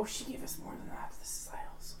 Okay. Oh, she gave us more than that. I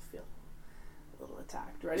also feel a little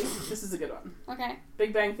attacked. Ready? This is a good one. Okay.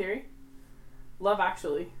 Big Bang Theory. Love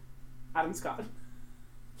Actually. Adam Scott.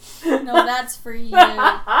 No, that's for you.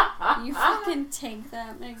 You fucking take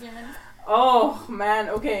that, Megan. Oh, man.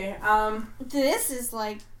 Okay. This is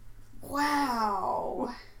like,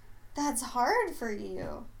 wow. That's hard for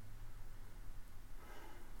you.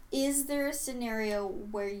 Is there a scenario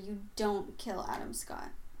where you don't kill Adam Scott?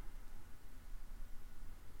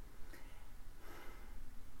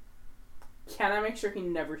 Can I make sure he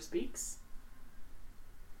never speaks?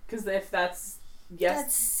 Because if that's yes.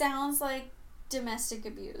 That sounds like domestic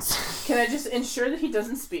abuse. Can I just ensure that he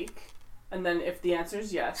doesn't speak? And then if the answer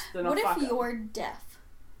is yes, then I'll fuck him. What if you're deaf?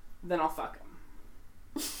 Then I'll fuck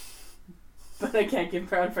him. But I can't give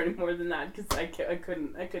ground for any more than that because I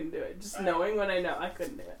couldn't do it. Just knowing what I know, I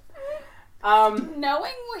couldn't do it.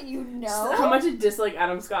 Knowing what you know? How much I dislike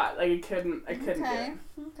Adam Scott. Like, I couldn't do it.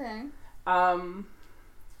 Okay.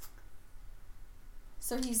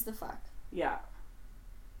 So he's the fuck. Yeah.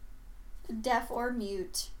 Deaf or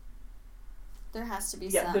mute. There has to be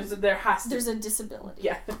some. Yeah, there's a disability.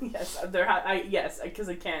 Yeah, yes. Yes, because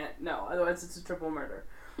I can't. No, otherwise it's a triple murder.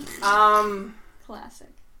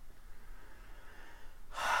 Classic.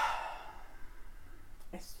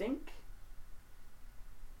 I think.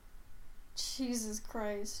 Jesus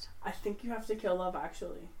Christ. I think you have to kill Love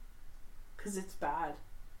Actually. Because it's bad.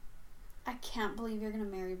 I can't believe you're gonna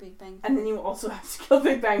marry Big Bang Theory. And then you also have to kill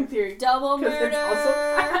Big Bang Theory. Double murder! It's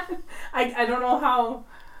also I don't know how...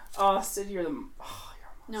 Oh, Sid, you're the... Oh, you're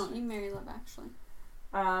a monster. No, you marry Love Actually.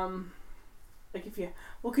 Like if you...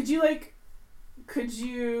 Well, could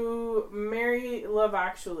you marry Love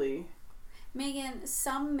Actually... Megan,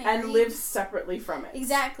 some married... And live separately from it.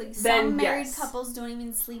 Exactly. Some married couples don't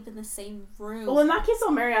even sleep in the same room. Well, in that case,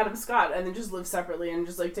 I'll marry Adam Scott and then just live separately and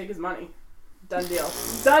just, like, take his money. Done deal.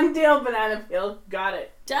 Done deal, banana peel. Got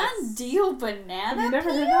it. Done deal, banana peel? Have you never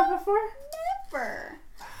heard that before? Never.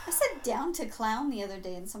 I said down to clown the other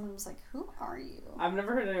day and someone was like, who are you? I've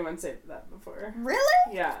never heard anyone say that before.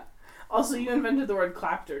 Really? Yeah. Also, you invented the word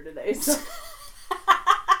clapter today, so...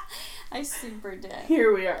 I super did.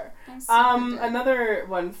 Here we are. Did. Another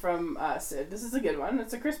one from Sid. This is a good one.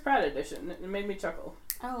 It's a Chris Pratt edition. It made me chuckle.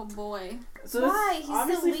 Oh boy. So why? This He's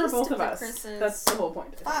obviously the for least both of of us. Chris's. That's the whole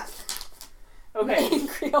point. Fuck. Okay. I'm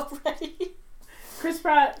angry already. Chris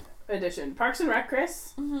Pratt edition. Parks and Rec,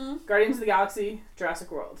 Chris. Mm-hmm. Guardians of the Galaxy.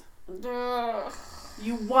 Jurassic World. Ugh.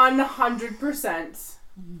 You 100%.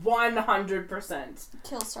 100%.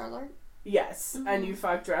 Kill Star-Lord? Yes. Mm-hmm. And you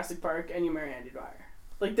fuck Jurassic Park and you marry Andy Dwyer.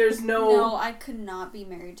 Like, there's no... No, I could not be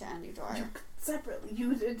married to Andy Dwyer. Separately.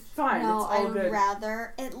 It's fine. No, it's all I'd good.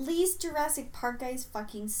 rather... At least Jurassic Park guy is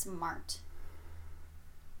fucking smart.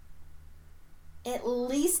 At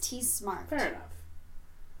least he's smart. Fair enough.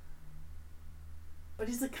 But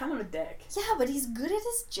he's like kind of a dick. Yeah, but he's good at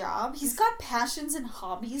his job. He's got passions and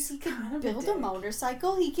hobbies. He can build a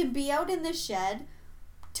motorcycle. He can be out in the shed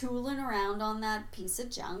tooling around on that piece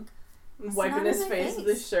of junk. It's wiping his face with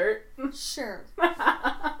his shirt. Sure.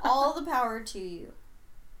 All the power to you.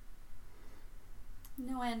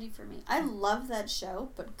 No Andy for me. I love that show,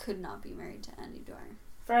 but could not be married to Andy Dwyer.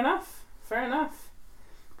 Fair enough. Fair enough.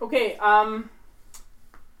 Okay,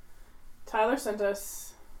 Tyler sent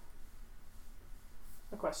us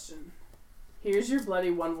a question. Here's your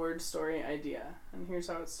bloody one-word story idea, and here's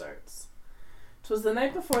how it starts. 'Twas the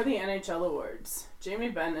night before the NHL awards. Jamie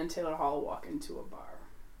Benn and Taylor Hall walk into a bar.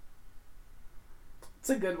 It's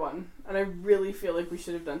a good one, and I really feel like we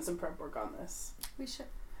should have done some prep work on this. We should.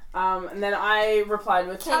 And then I replied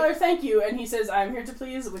with, Tyler, thank you, and he says, I'm here to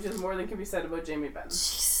please, which is more than can be said about Jamie Benn.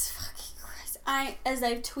 Jesus fucking Christ. As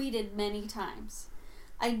I've tweeted many times,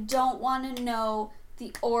 I don't want to know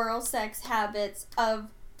the oral sex habits of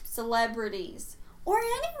celebrities or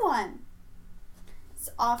anyone. It's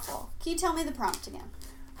awful. Can you tell me the prompt again?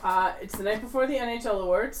 It's the night before the NHL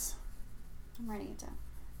awards. I'm writing it down.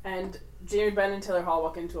 And Jamie Benn and Taylor Hall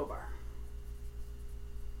walk into a bar.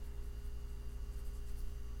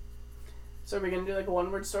 So are we going to do like a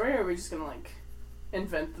one-word story, or are we just going to like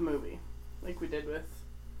invent the movie, like we did with.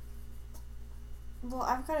 Well,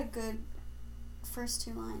 I've got a good first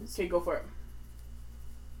 2 lines. Okay, go for it.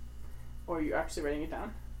 Or are you actually writing it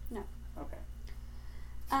down? No. Okay.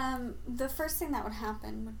 The first thing that would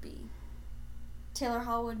happen would be Taylor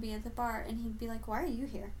Hall would be at the bar, and he'd be like, "Why are you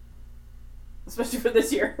here?" Especially for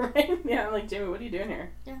this year, right? Yeah, I'm like, Jamie, what are you doing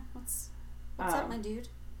here? Yeah, what's up, my dude?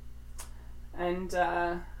 And,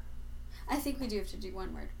 I think we do have to do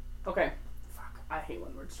one word. okay. Fuck, I hate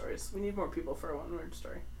one-word stories. We need more people for a one-word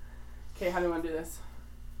story. Okay, how do you want to do this?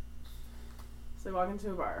 So they walk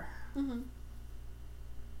into a bar. Mm-hmm.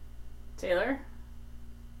 Taylor?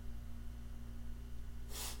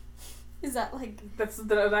 Is that like... That's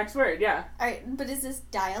the next word, yeah. Alright, but is this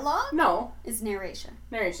dialogue? No. It's narration.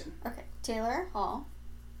 Narration. Okay. Taylor Hall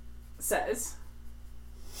Says...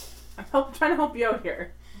 I'm trying to help you out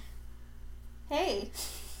here. Hey.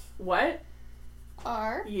 What?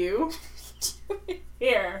 Are... You?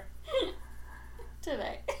 Here.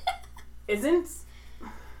 Today. Isn't...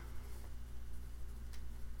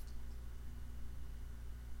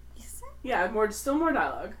 Yeah, still more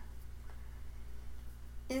dialogue.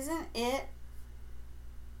 Isn't it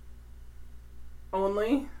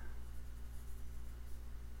Only...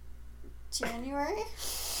 January?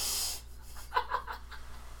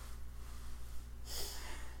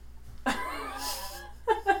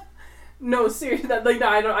 No, seriously,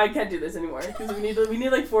 I can't do this anymore because we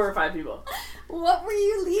need like 4 or 5 people. What were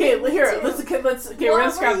you leading? Okay, here, to? let's we're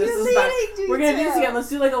gonna scrap this. This is bad. We're gonna do this to? again. Let's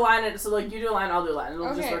do like a line. So like you do a line, I'll do a line.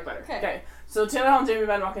 It'll just work better. Okay. So Taylor Hall and Jamie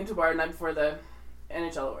Benn walk into a bar the night before the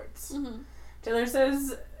NHL awards. Mm-hmm. Taylor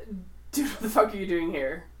says, "Dude, what the fuck are you doing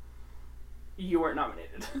here? You weren't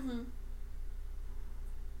nominated." Mm-hmm.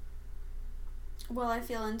 Well, I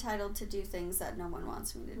feel entitled to do things that no one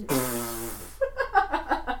wants me to do.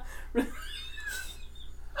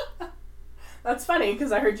 That's funny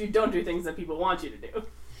because I heard you don't do things that people want you to do.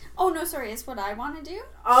 Oh, no, sorry. It's what I want to do?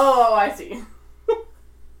 Oh, I see.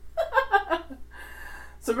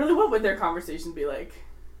 So really, what would their conversation be like?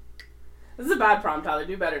 This is a bad prompt, Tyler.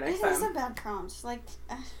 Do better next time. It is a bad prompt. Like,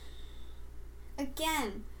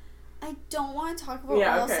 again, I don't want to talk about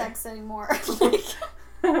real sex anymore. Like,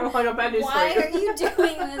 like a bad news why are you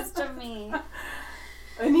doing this to me?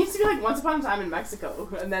 It needs to be like Once Upon a Time in Mexico,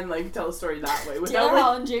 and then like tell a story that way without Taylor like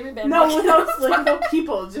Hall and Jamie Benn. no, without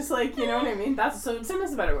people, just like you know what I mean. So send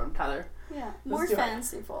us a better one, Tyler. Yeah, more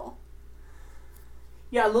fanciful.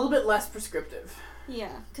 Yeah, a little bit less prescriptive.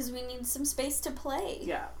 Yeah, because we need some space to play.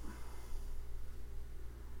 Yeah.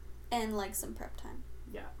 And like some prep time.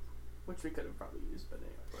 Yeah, which we could have probably used, but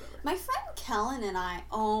anyway, whatever. My friend Kellen and I.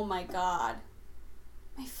 Oh my god.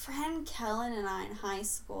 My friend Kellen and I in high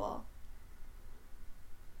school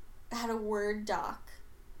had a Word doc,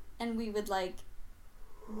 and we would like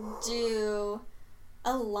do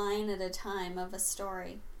a line at a time of a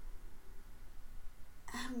story.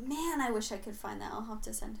 Man, I wish I could find that. I'll have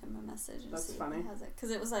to send him a message and see if he has it,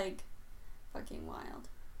 because it was like fucking wild.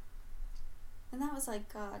 And that was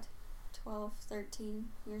like, God, 12, 13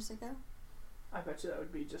 years ago. I bet you that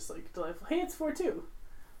would be just like delightful. Hey, it's 4-2.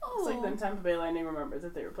 Oh. It's like then Tampa Bay Lightning remembered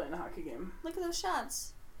that they were playing a hockey game. Look at those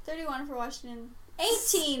shots. 31 for Washington.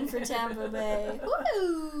 18 for Tampa Bay.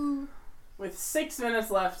 Woo! With 6 minutes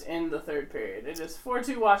left in the third period. It is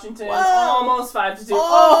 4-2 Washington. Whoa. Almost 5-2.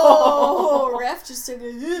 Oh! Ref just took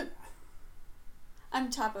a hit. I'm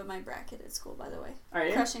top of my bracket at school, by the way. Are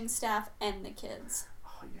you? Crushing staff and the kids.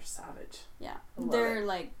 Oh, you're savage. Yeah. They're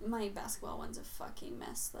like, my basketball one's a fucking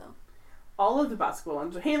mess, though. All of the basketball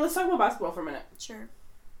ones. Hey, let's talk about basketball for a minute. Sure.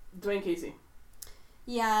 Dwayne Casey.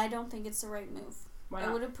 Yeah, I don't think it's the right move. Why not?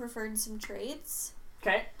 I would have preferred some trades.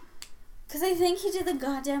 Okay. Because I think he did the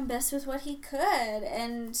goddamn best with what he could.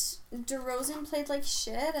 And DeRozan played like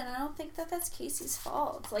shit, and I don't think that that's Casey's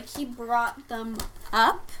fault. Like, he brought them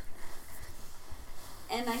up,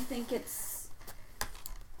 and I think it's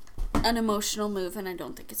an emotional move, and I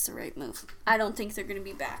don't think it's the right move. I don't think they're going to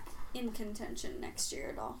be back in contention next year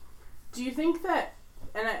at all. Do you think that,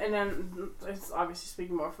 and then it's obviously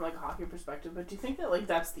speaking more from like a hockey perspective, but do you think that like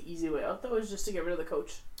that's the easy way out though, is just to get rid of the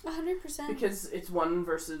coach? 100%. Because it's one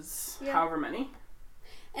versus however many.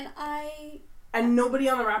 And nobody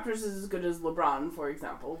on the Raptors is as good as LeBron, for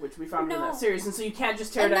example, which we found in that series, and so you can't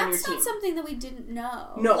just tear down your team. And that's not something that we didn't know.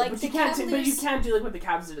 No, like, but you can't. But you can't do like what the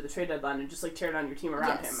Cavs did at the trade deadline and just like tear down your team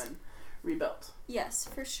around him and rebuild. Yes,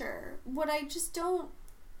 for sure. What I just don't.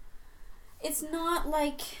 It's not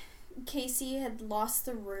like Casey had lost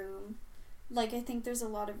the room. Like, I think there's a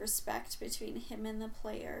lot of respect between him and the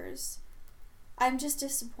players. I'm just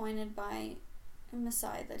disappointed by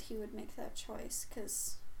Masai that he would make that choice,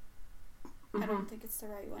 because I don't think it's the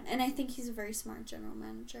right one. And I think he's a very smart general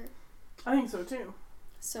manager. I think so too.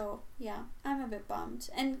 So, yeah, I'm a bit bummed.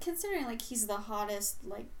 And considering, like, he's the hottest,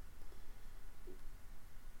 like...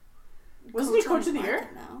 Wasn't he coach of the year?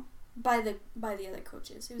 Now. By the other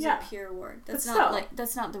coaches. It was a peer award. That's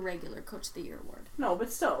not the regular coach of the year award. No,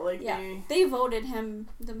 but still, like, they voted him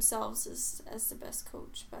themselves as the best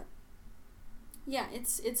coach, but yeah,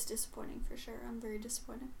 it's disappointing for sure. I'm very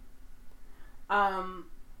disappointed.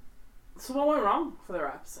 So what went wrong for the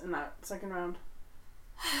Raps in that second round?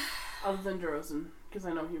 Other than DeRozan, because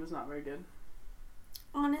I know he was not very good.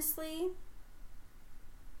 Honestly,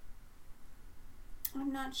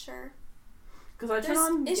 I'm not sure. Because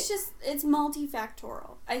it's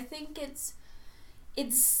multifactorial. I think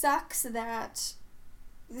it sucks that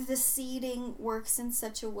the seeding works in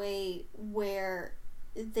such a way where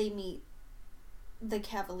they meet the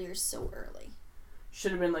Cavaliers so early.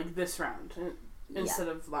 Should have been like this round instead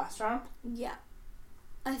of last round. Yeah.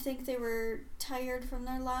 I think they were tired from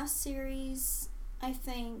their last series. I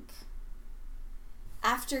think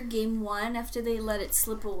after game 1, after they let it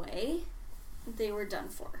slip away, they were done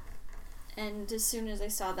for. And as soon as I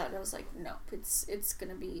saw that, I was like, nope, it's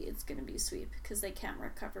gonna be a sweep because they can't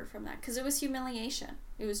recover from that. Because it was humiliation.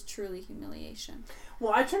 It was truly humiliation.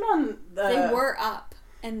 Well, I turned on They were up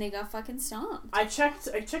and they got fucking stomped. I checked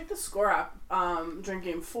the score app during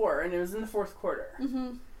game 4, and it was in the fourth quarter.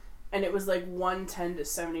 Mm-hmm. And it was like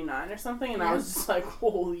 110-79 or something, and I was just like,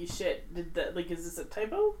 holy shit! Is this a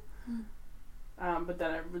typo? Mm. But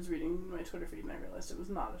then I was reading my Twitter feed and I realized it was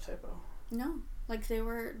not a typo. No. Like, they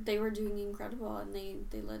were doing incredible, and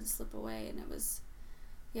they let it slip away, and it was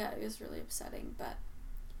really upsetting, but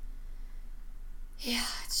yeah,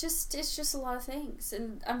 it's just a lot of things.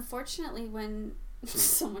 And unfortunately, when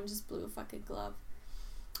someone just blew a fucking glove,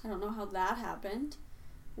 I don't know how that happened,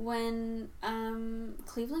 when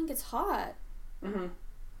Cleveland gets hot. Mm-hmm.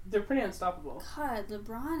 They're pretty unstoppable. God,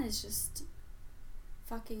 LeBron is just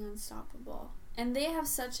fucking unstoppable. And they have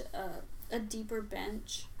such a deeper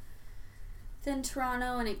bench than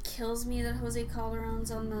Toronto, and it kills me that Jose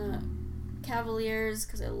Calderon's on the Cavaliers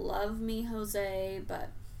because I love me Jose, but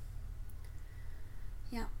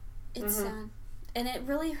yeah, it's sad. And it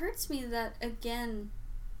really hurts me that, again,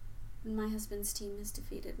 my husband's team has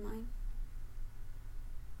defeated mine.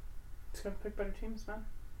 Just gotta pick better teams, man.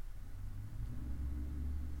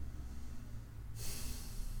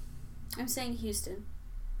 I'm saying Houston.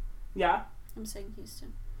 Yeah? I'm saying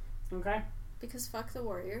Houston. Okay. Because fuck the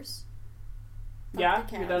Warriors. Yeah,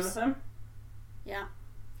 you're done with them? Yeah.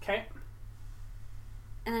 Okay.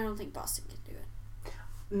 And I don't think Boston can do it.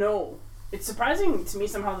 No. It's surprising to me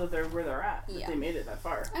somehow that they're where they're at. Yeah. That they made it that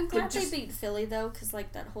far. I'm glad they beat Philly, though, because,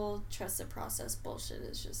 like, that whole trust the process bullshit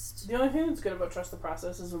is just... The only thing that's good about trust the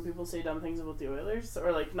process is when people say dumb things about the Oilers,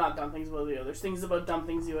 or, like, not dumb things about the Oilers, things about dumb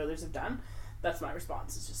things the Oilers have done. That's my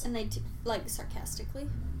response. It's just... And they, like, sarcastically.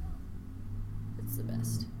 It's the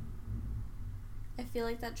best. I feel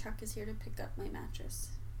like that truck is here to pick up my mattress.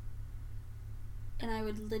 And I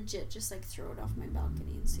would legit just, like, throw it off my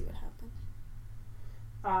balcony and see what happened.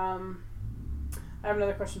 I have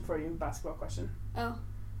another question for you, a basketball question. Oh.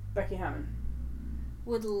 Becky Hammon.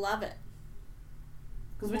 Would love it.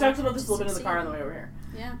 Because we talked about this a little bit in the car on the way over here.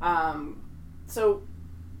 Yeah. So,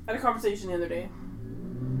 I had a conversation the other day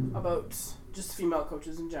about just female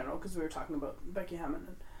coaches in general, because we were talking about Becky Hammon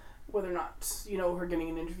and whether or not, her getting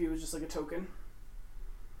an interview was just like a token.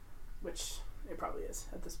 Which it probably is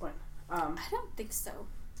at this point. I don't think so.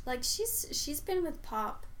 Like, she's been with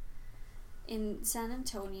Pop in San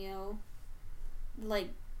Antonio. Like,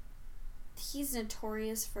 he's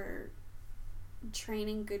notorious for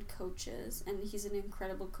training good coaches, and he's an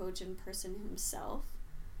incredible coach in person himself.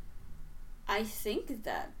 I think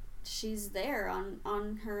that she's there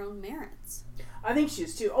on her own merits. I think she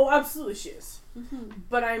is too. Oh, absolutely she is. Mm-hmm.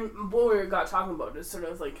 But what we got talking about is sort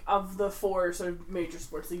of like, of the 4 sort of major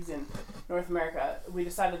sports leagues in North America, we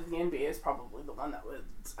decided that the NBA is probably the one that would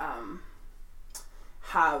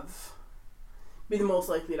be the most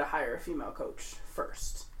likely to hire a female coach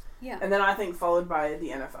first. Yeah. And then I think followed by the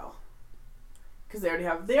NFL. Because they already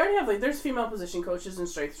have like, there's female position coaches and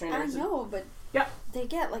strength trainers. I know, but yeah, they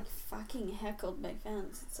get like fucking heckled by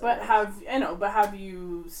fans. But have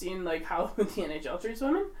you seen like how the NHL treats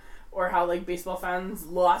women? Or how like baseball fans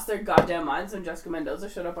lost their goddamn minds when Jessica Mendoza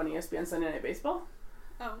showed up on ESPN Sunday Night Baseball?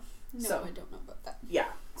 Oh, no, I don't know about that. Yeah.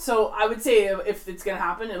 So I would say if it's going to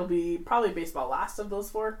happen, it'll be probably baseball last of those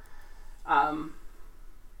 4.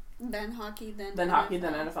 Then hockey, then hockey,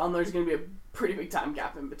 then NFL. And there's going to be a pretty big time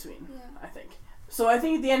gap in between, I think. So I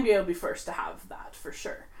think the NBA will be first to have that, for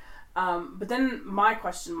sure. But then my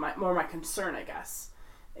question, my concern, I guess,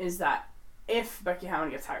 is that if Becky Hammon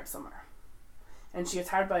gets hired somewhere, and she gets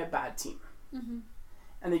hired by a bad team,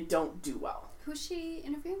 and they don't do well. Who's she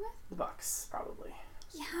interviewing with? The Bucks, probably.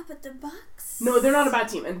 Yeah, but the Bucks. No, they're not a bad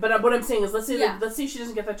team. But what I'm saying is, let's say she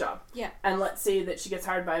doesn't get that job. Yeah. And let's say that she gets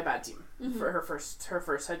hired by a bad team for her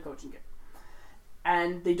first head coaching gig,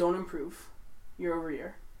 and they don't improve year over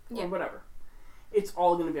year or whatever. It's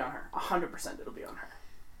all going to be on her. 100% it'll be on her.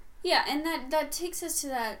 Yeah, and that takes us to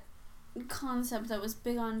that concept that was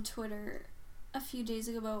big on Twitter a few days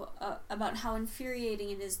ago about how infuriating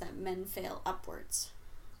it is that men fail upwards.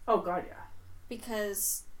 Oh God, yeah.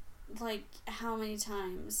 Because, like, how many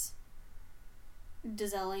times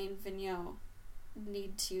does Alain Vigneault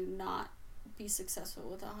need to not be successful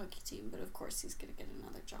with a hockey team, but of course he's going to get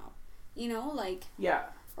another job. You know, like... Yeah.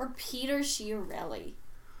 Or Peter Chiarelli.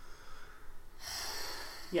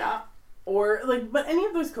 Yeah. Or, like, but any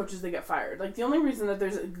of those coaches, they get fired. Like, the only reason that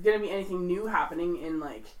there's going to be anything new happening in,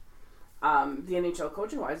 like, the NHL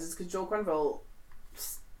coaching-wise is because Joel Quenneville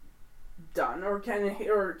done, or Ken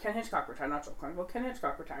Hitchcock retired, not Joel Quenneville, Ken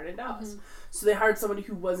Hitchcock retired in Dallas. So they hired somebody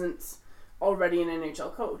who wasn't already an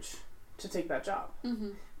NHL coach to take that job.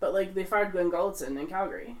 But, like, they fired Glenn Gulutzan in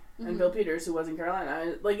Calgary and Bill Peters, who was in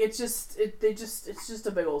Carolina. Like, it's just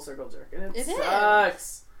a big old circle jerk, and it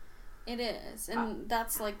sucks. It is, and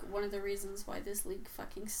that's, like, one of the reasons why this league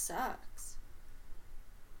fucking sucks.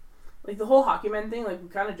 Like, the whole hockey men thing, like, we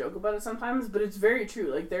kind of joke about it sometimes, but it's very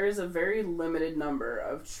true. Like, there is a very limited number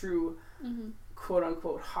of true,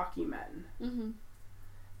 quote-unquote, hockey men.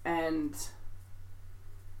 And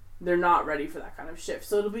they're not ready for that kind of shift.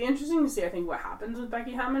 So it'll be interesting to see, I think, what happens with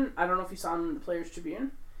Becky Hammon. I don't know if you saw in the Players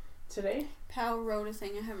Tribune today. Powell wrote a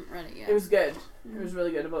thing. I haven't read it yet. It was good. It was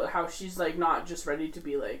really good about how she's, like, not just ready to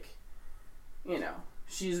be, like, you know,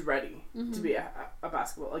 she's ready to be a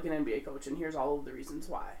basketball, like, an NBA coach, and here's all of the reasons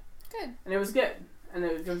why. Good. And it was good. And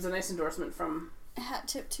it was a nice endorsement from... A hat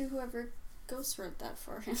tip to whoever ghostwrote that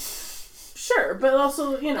for him. Sure, but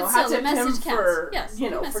also, you know, hat tip him for,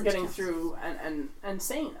 you know, for getting counts. Through and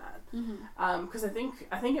saying that. Because I think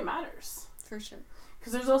it matters. For sure.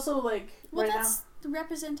 Because there's also, like, well, right that's... The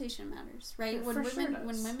representation matters, right? Yeah,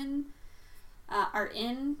 when women are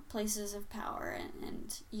in places of power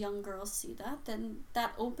and young girls see that, then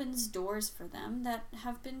that opens doors for them that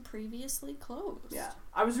have been previously closed. Yeah.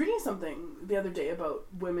 I was reading something the other day about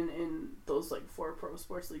women in those, like, 4 pro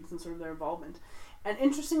sports leagues and sort of their involvement. And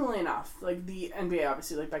interestingly enough, like, the NBA,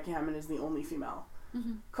 obviously, like, Becky Hammon is the only female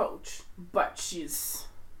coach, but she's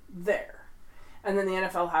there. And then the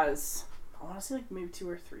NFL has... I want to say, like, maybe 2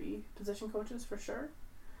 or 3 position coaches for sure.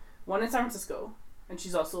 One in San Francisco, and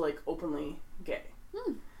she's also, like, openly gay.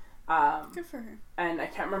 Good for her. And I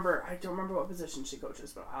don't remember what position she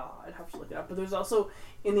coaches, but I'd have to look it up. But there's also,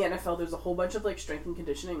 in the NFL, there's a whole bunch of, like, strength and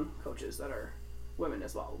conditioning coaches that are women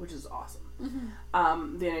as well, which is awesome.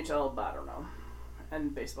 The NHL, I don't know.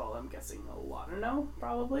 And baseball, I'm guessing a lot of no,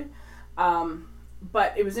 probably.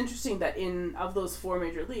 But it was interesting that of those 4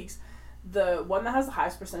 major leagues, the one that has the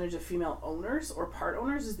highest percentage of female owners or part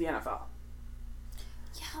owners is the NFL.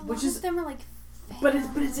 Yeah, a lot of them are like. But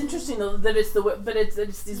it's interesting though that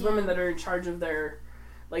it's these women that are in charge of their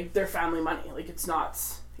family money. Like, it's not,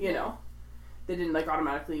 you know, they didn't, like,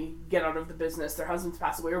 automatically get out of the business. Their husbands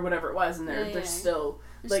passed away or whatever it was, and they're still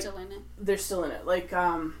like still in it. They're still in it. Like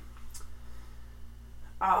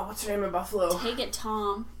what's her name in Buffalo? Take it,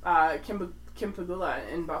 Tom. Kim Pegula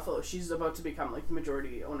in Buffalo, she's about to become, like, the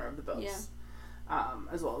majority owner of the Bills,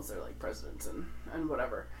 as well as their, like, president and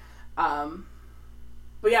whatever.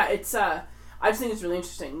 But yeah, it's I just think it's really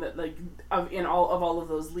interesting that, like, of all of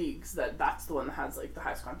those leagues, that's the one that has, like, the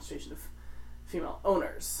highest concentration of female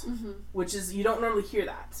owners, which is, you don't normally hear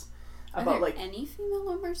that about, are there like, any female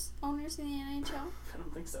owners in the NHL. I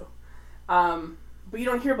don't think so. But you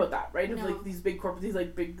don't hear about that, right? No. Of, like, these big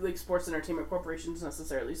like sports entertainment corporations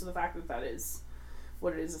necessarily. So the fact that is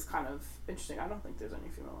what it is kind of interesting. I don't think there's any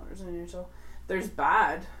female owners in the NHL. There's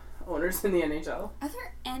bad owners in the NHL. Are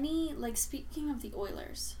there any, like, speaking of the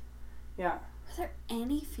Oilers? Yeah. Are there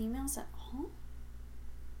any females at all?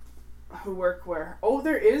 Who work where? Oh,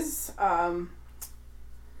 there is. The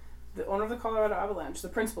owner of the Colorado Avalanche, the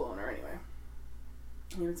principal owner anyway.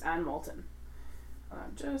 Her name's Ann Moulton.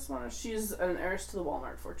 She's an heiress to the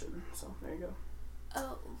Walmart fortune, so there you go.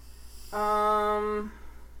 Oh.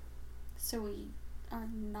 So we are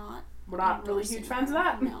not... We're not really huge fans of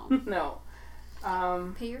that? No. No.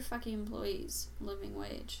 Pay your fucking employees living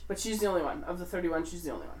wage. But she's the only one. Of the 31, she's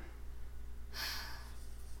the only one.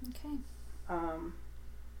 Okay.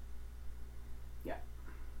 Yeah.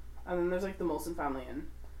 And then there's, like, the Molson family in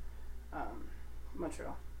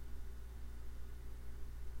Montreal.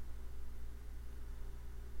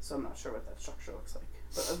 so I'm not sure what that structure looks like.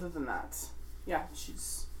 But other than that, yeah,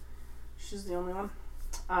 she's the only one.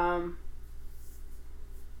 I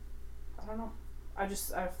don't know. I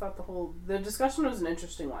thought the discussion was an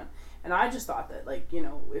interesting one, and I just thought that, like, you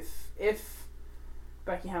know, if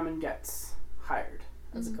Becky Hammon gets hired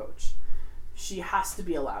as a coach, she has to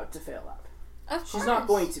be allowed to fail up. Of course. She's not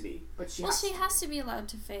going to be, but she has to be allowed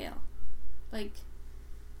to fail. Like,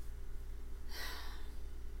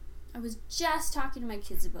 I was just talking to my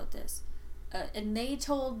kids about this, and they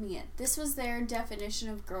told me it. This was their definition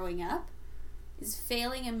of growing up, is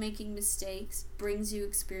failing and making mistakes brings you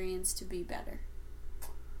experience to be better.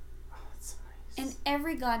 Oh, that's so nice. And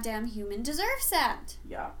every goddamn human deserves that.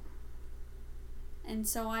 Yeah. And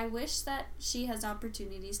so I wish that she has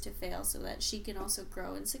opportunities to fail so that she can also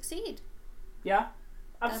grow and succeed. Yeah,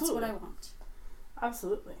 absolutely. That's what I want.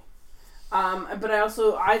 Absolutely. But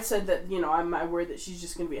I said that, you know, I'm worried that she's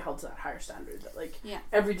just going to be held to that higher standard. That, like,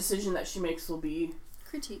 every decision that she makes will be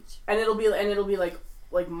critiqued, and it'll be like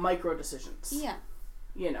micro decisions. Yeah.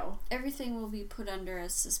 You know, everything will be put under a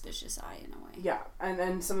suspicious eye in a way. Yeah,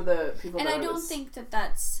 and some of the people. And I don't think that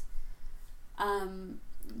that's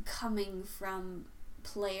coming from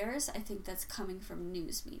players. I think that's coming from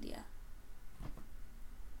news media.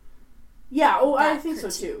 Yeah, I think so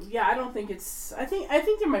too. Yeah, I don't think it's... I think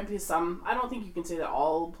there might be some... I don't think you can say that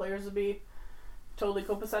all players would be totally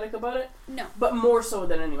copacetic about it. No. But more so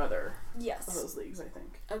than any other of yes. those leagues, I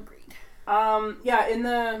think. Agreed. Yeah, in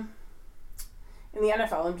the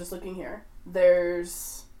NFL, I'm just looking here,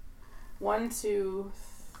 there's 1, 2,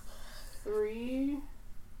 3,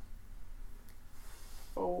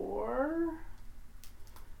 4,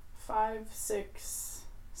 5, 6,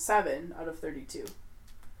 7 out of 32.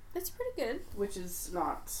 That's pretty good. Which is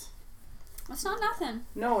not... That's not nothing.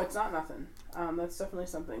 No, it's not nothing. That's definitely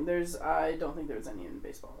something. I don't think there's any in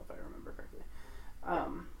baseball, if I remember correctly.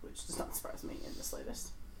 Which does not surprise me in the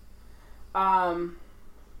slightest. But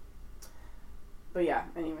yeah,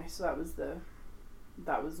 anyway, so that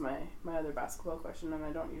was my other basketball question, and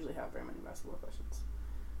I don't usually have very many basketball questions.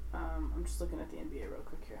 I'm just looking at the NBA real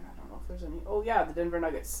quick here, and I don't know if there's any... Oh yeah, the Denver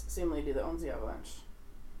Nuggets, same lady that owns the Avalanche.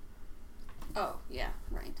 Oh, yeah,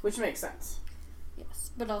 right. Which makes sense.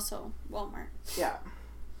 Yes, but also Walmart. Yeah.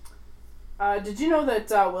 Did you know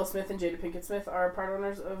that Will Smith and Jada Pinkett Smith are part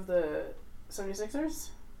owners of the 76ers?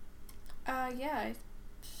 Yeah, I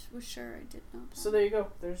was sure I did know that. So there you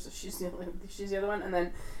go. She's the other one, and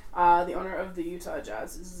then the owner of the Utah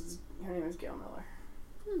Jazz her name is Gail Miller.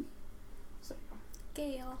 So there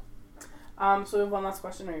you go. Gail. So we have one last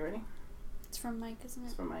question. Are you ready? It's from Mike, isn't it?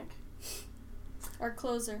 It's from Mike. Our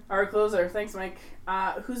closer. Thanks, Mike.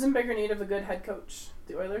 Who's in bigger need of a good head coach?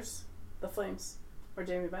 The Oilers, the Flames, or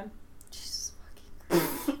Jamie Benn? Jesus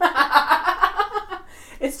fucking Christ.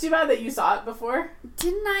 It's too bad that you saw it before.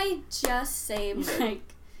 Didn't I just say,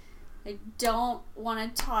 Mike, I don't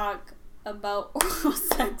want to talk about oral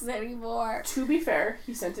sex anymore? To be fair,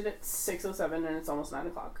 he sent it at 6:07 and it's almost 9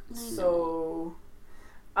 o'clock. So,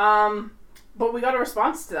 but we got a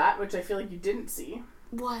response to that, which I feel like you didn't see.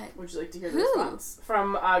 What? Would you like to hear the response?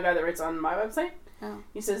 From a guy that writes on my website. Oh.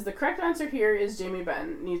 He says, the correct answer here is Jamie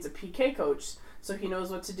Benn needs a PK coach so he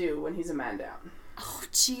knows what to do when he's a man down. Oh,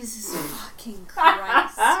 Jesus fucking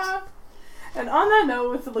Christ. And on that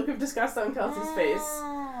note, with the look of disgust on Kelsey's face,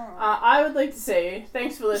 I would like to say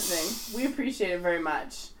thanks for listening. We appreciate it very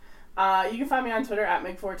much. You can find me on Twitter at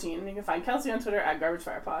Meg14. You can find Kelsey on Twitter at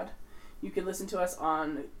GarbageFirePod. You can listen to us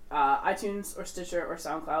on iTunes or Stitcher or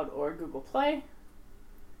SoundCloud or Google Play.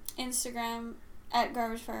 Instagram at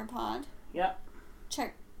GarbageFirePod. Yep.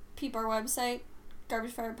 Peep our website,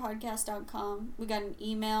 garbagefirepodcast.com. We got an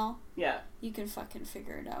email. Yeah. You can fucking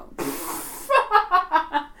figure it out.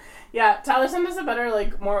 Yeah, Tyler, send us a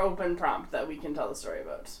better, more open prompt that we can tell the story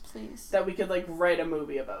about. Please. That we could, write a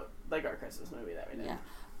movie about, like our Christmas movie that we did. Yeah.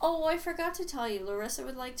 Oh, I forgot to tell you, Larissa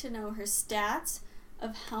would like to know her stats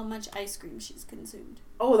of how much ice cream she's consumed.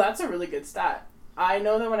 Oh, that's a really good stat. I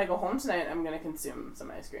know that when I go home tonight, I'm going to consume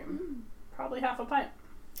some ice cream. Probably half a pint.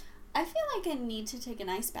 I feel like I need to take an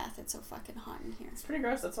ice bath. It's so fucking hot in here. It's pretty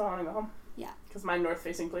gross. That's why I want to go home. Yeah. Because my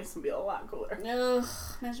north-facing place can be a lot cooler. Ugh.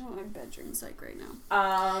 Imagine what my bedroom's like right now.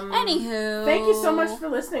 Anywho. Thank you so much for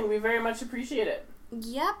listening. We very much appreciate it.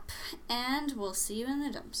 Yep. And we'll see you in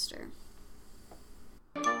the dumpster.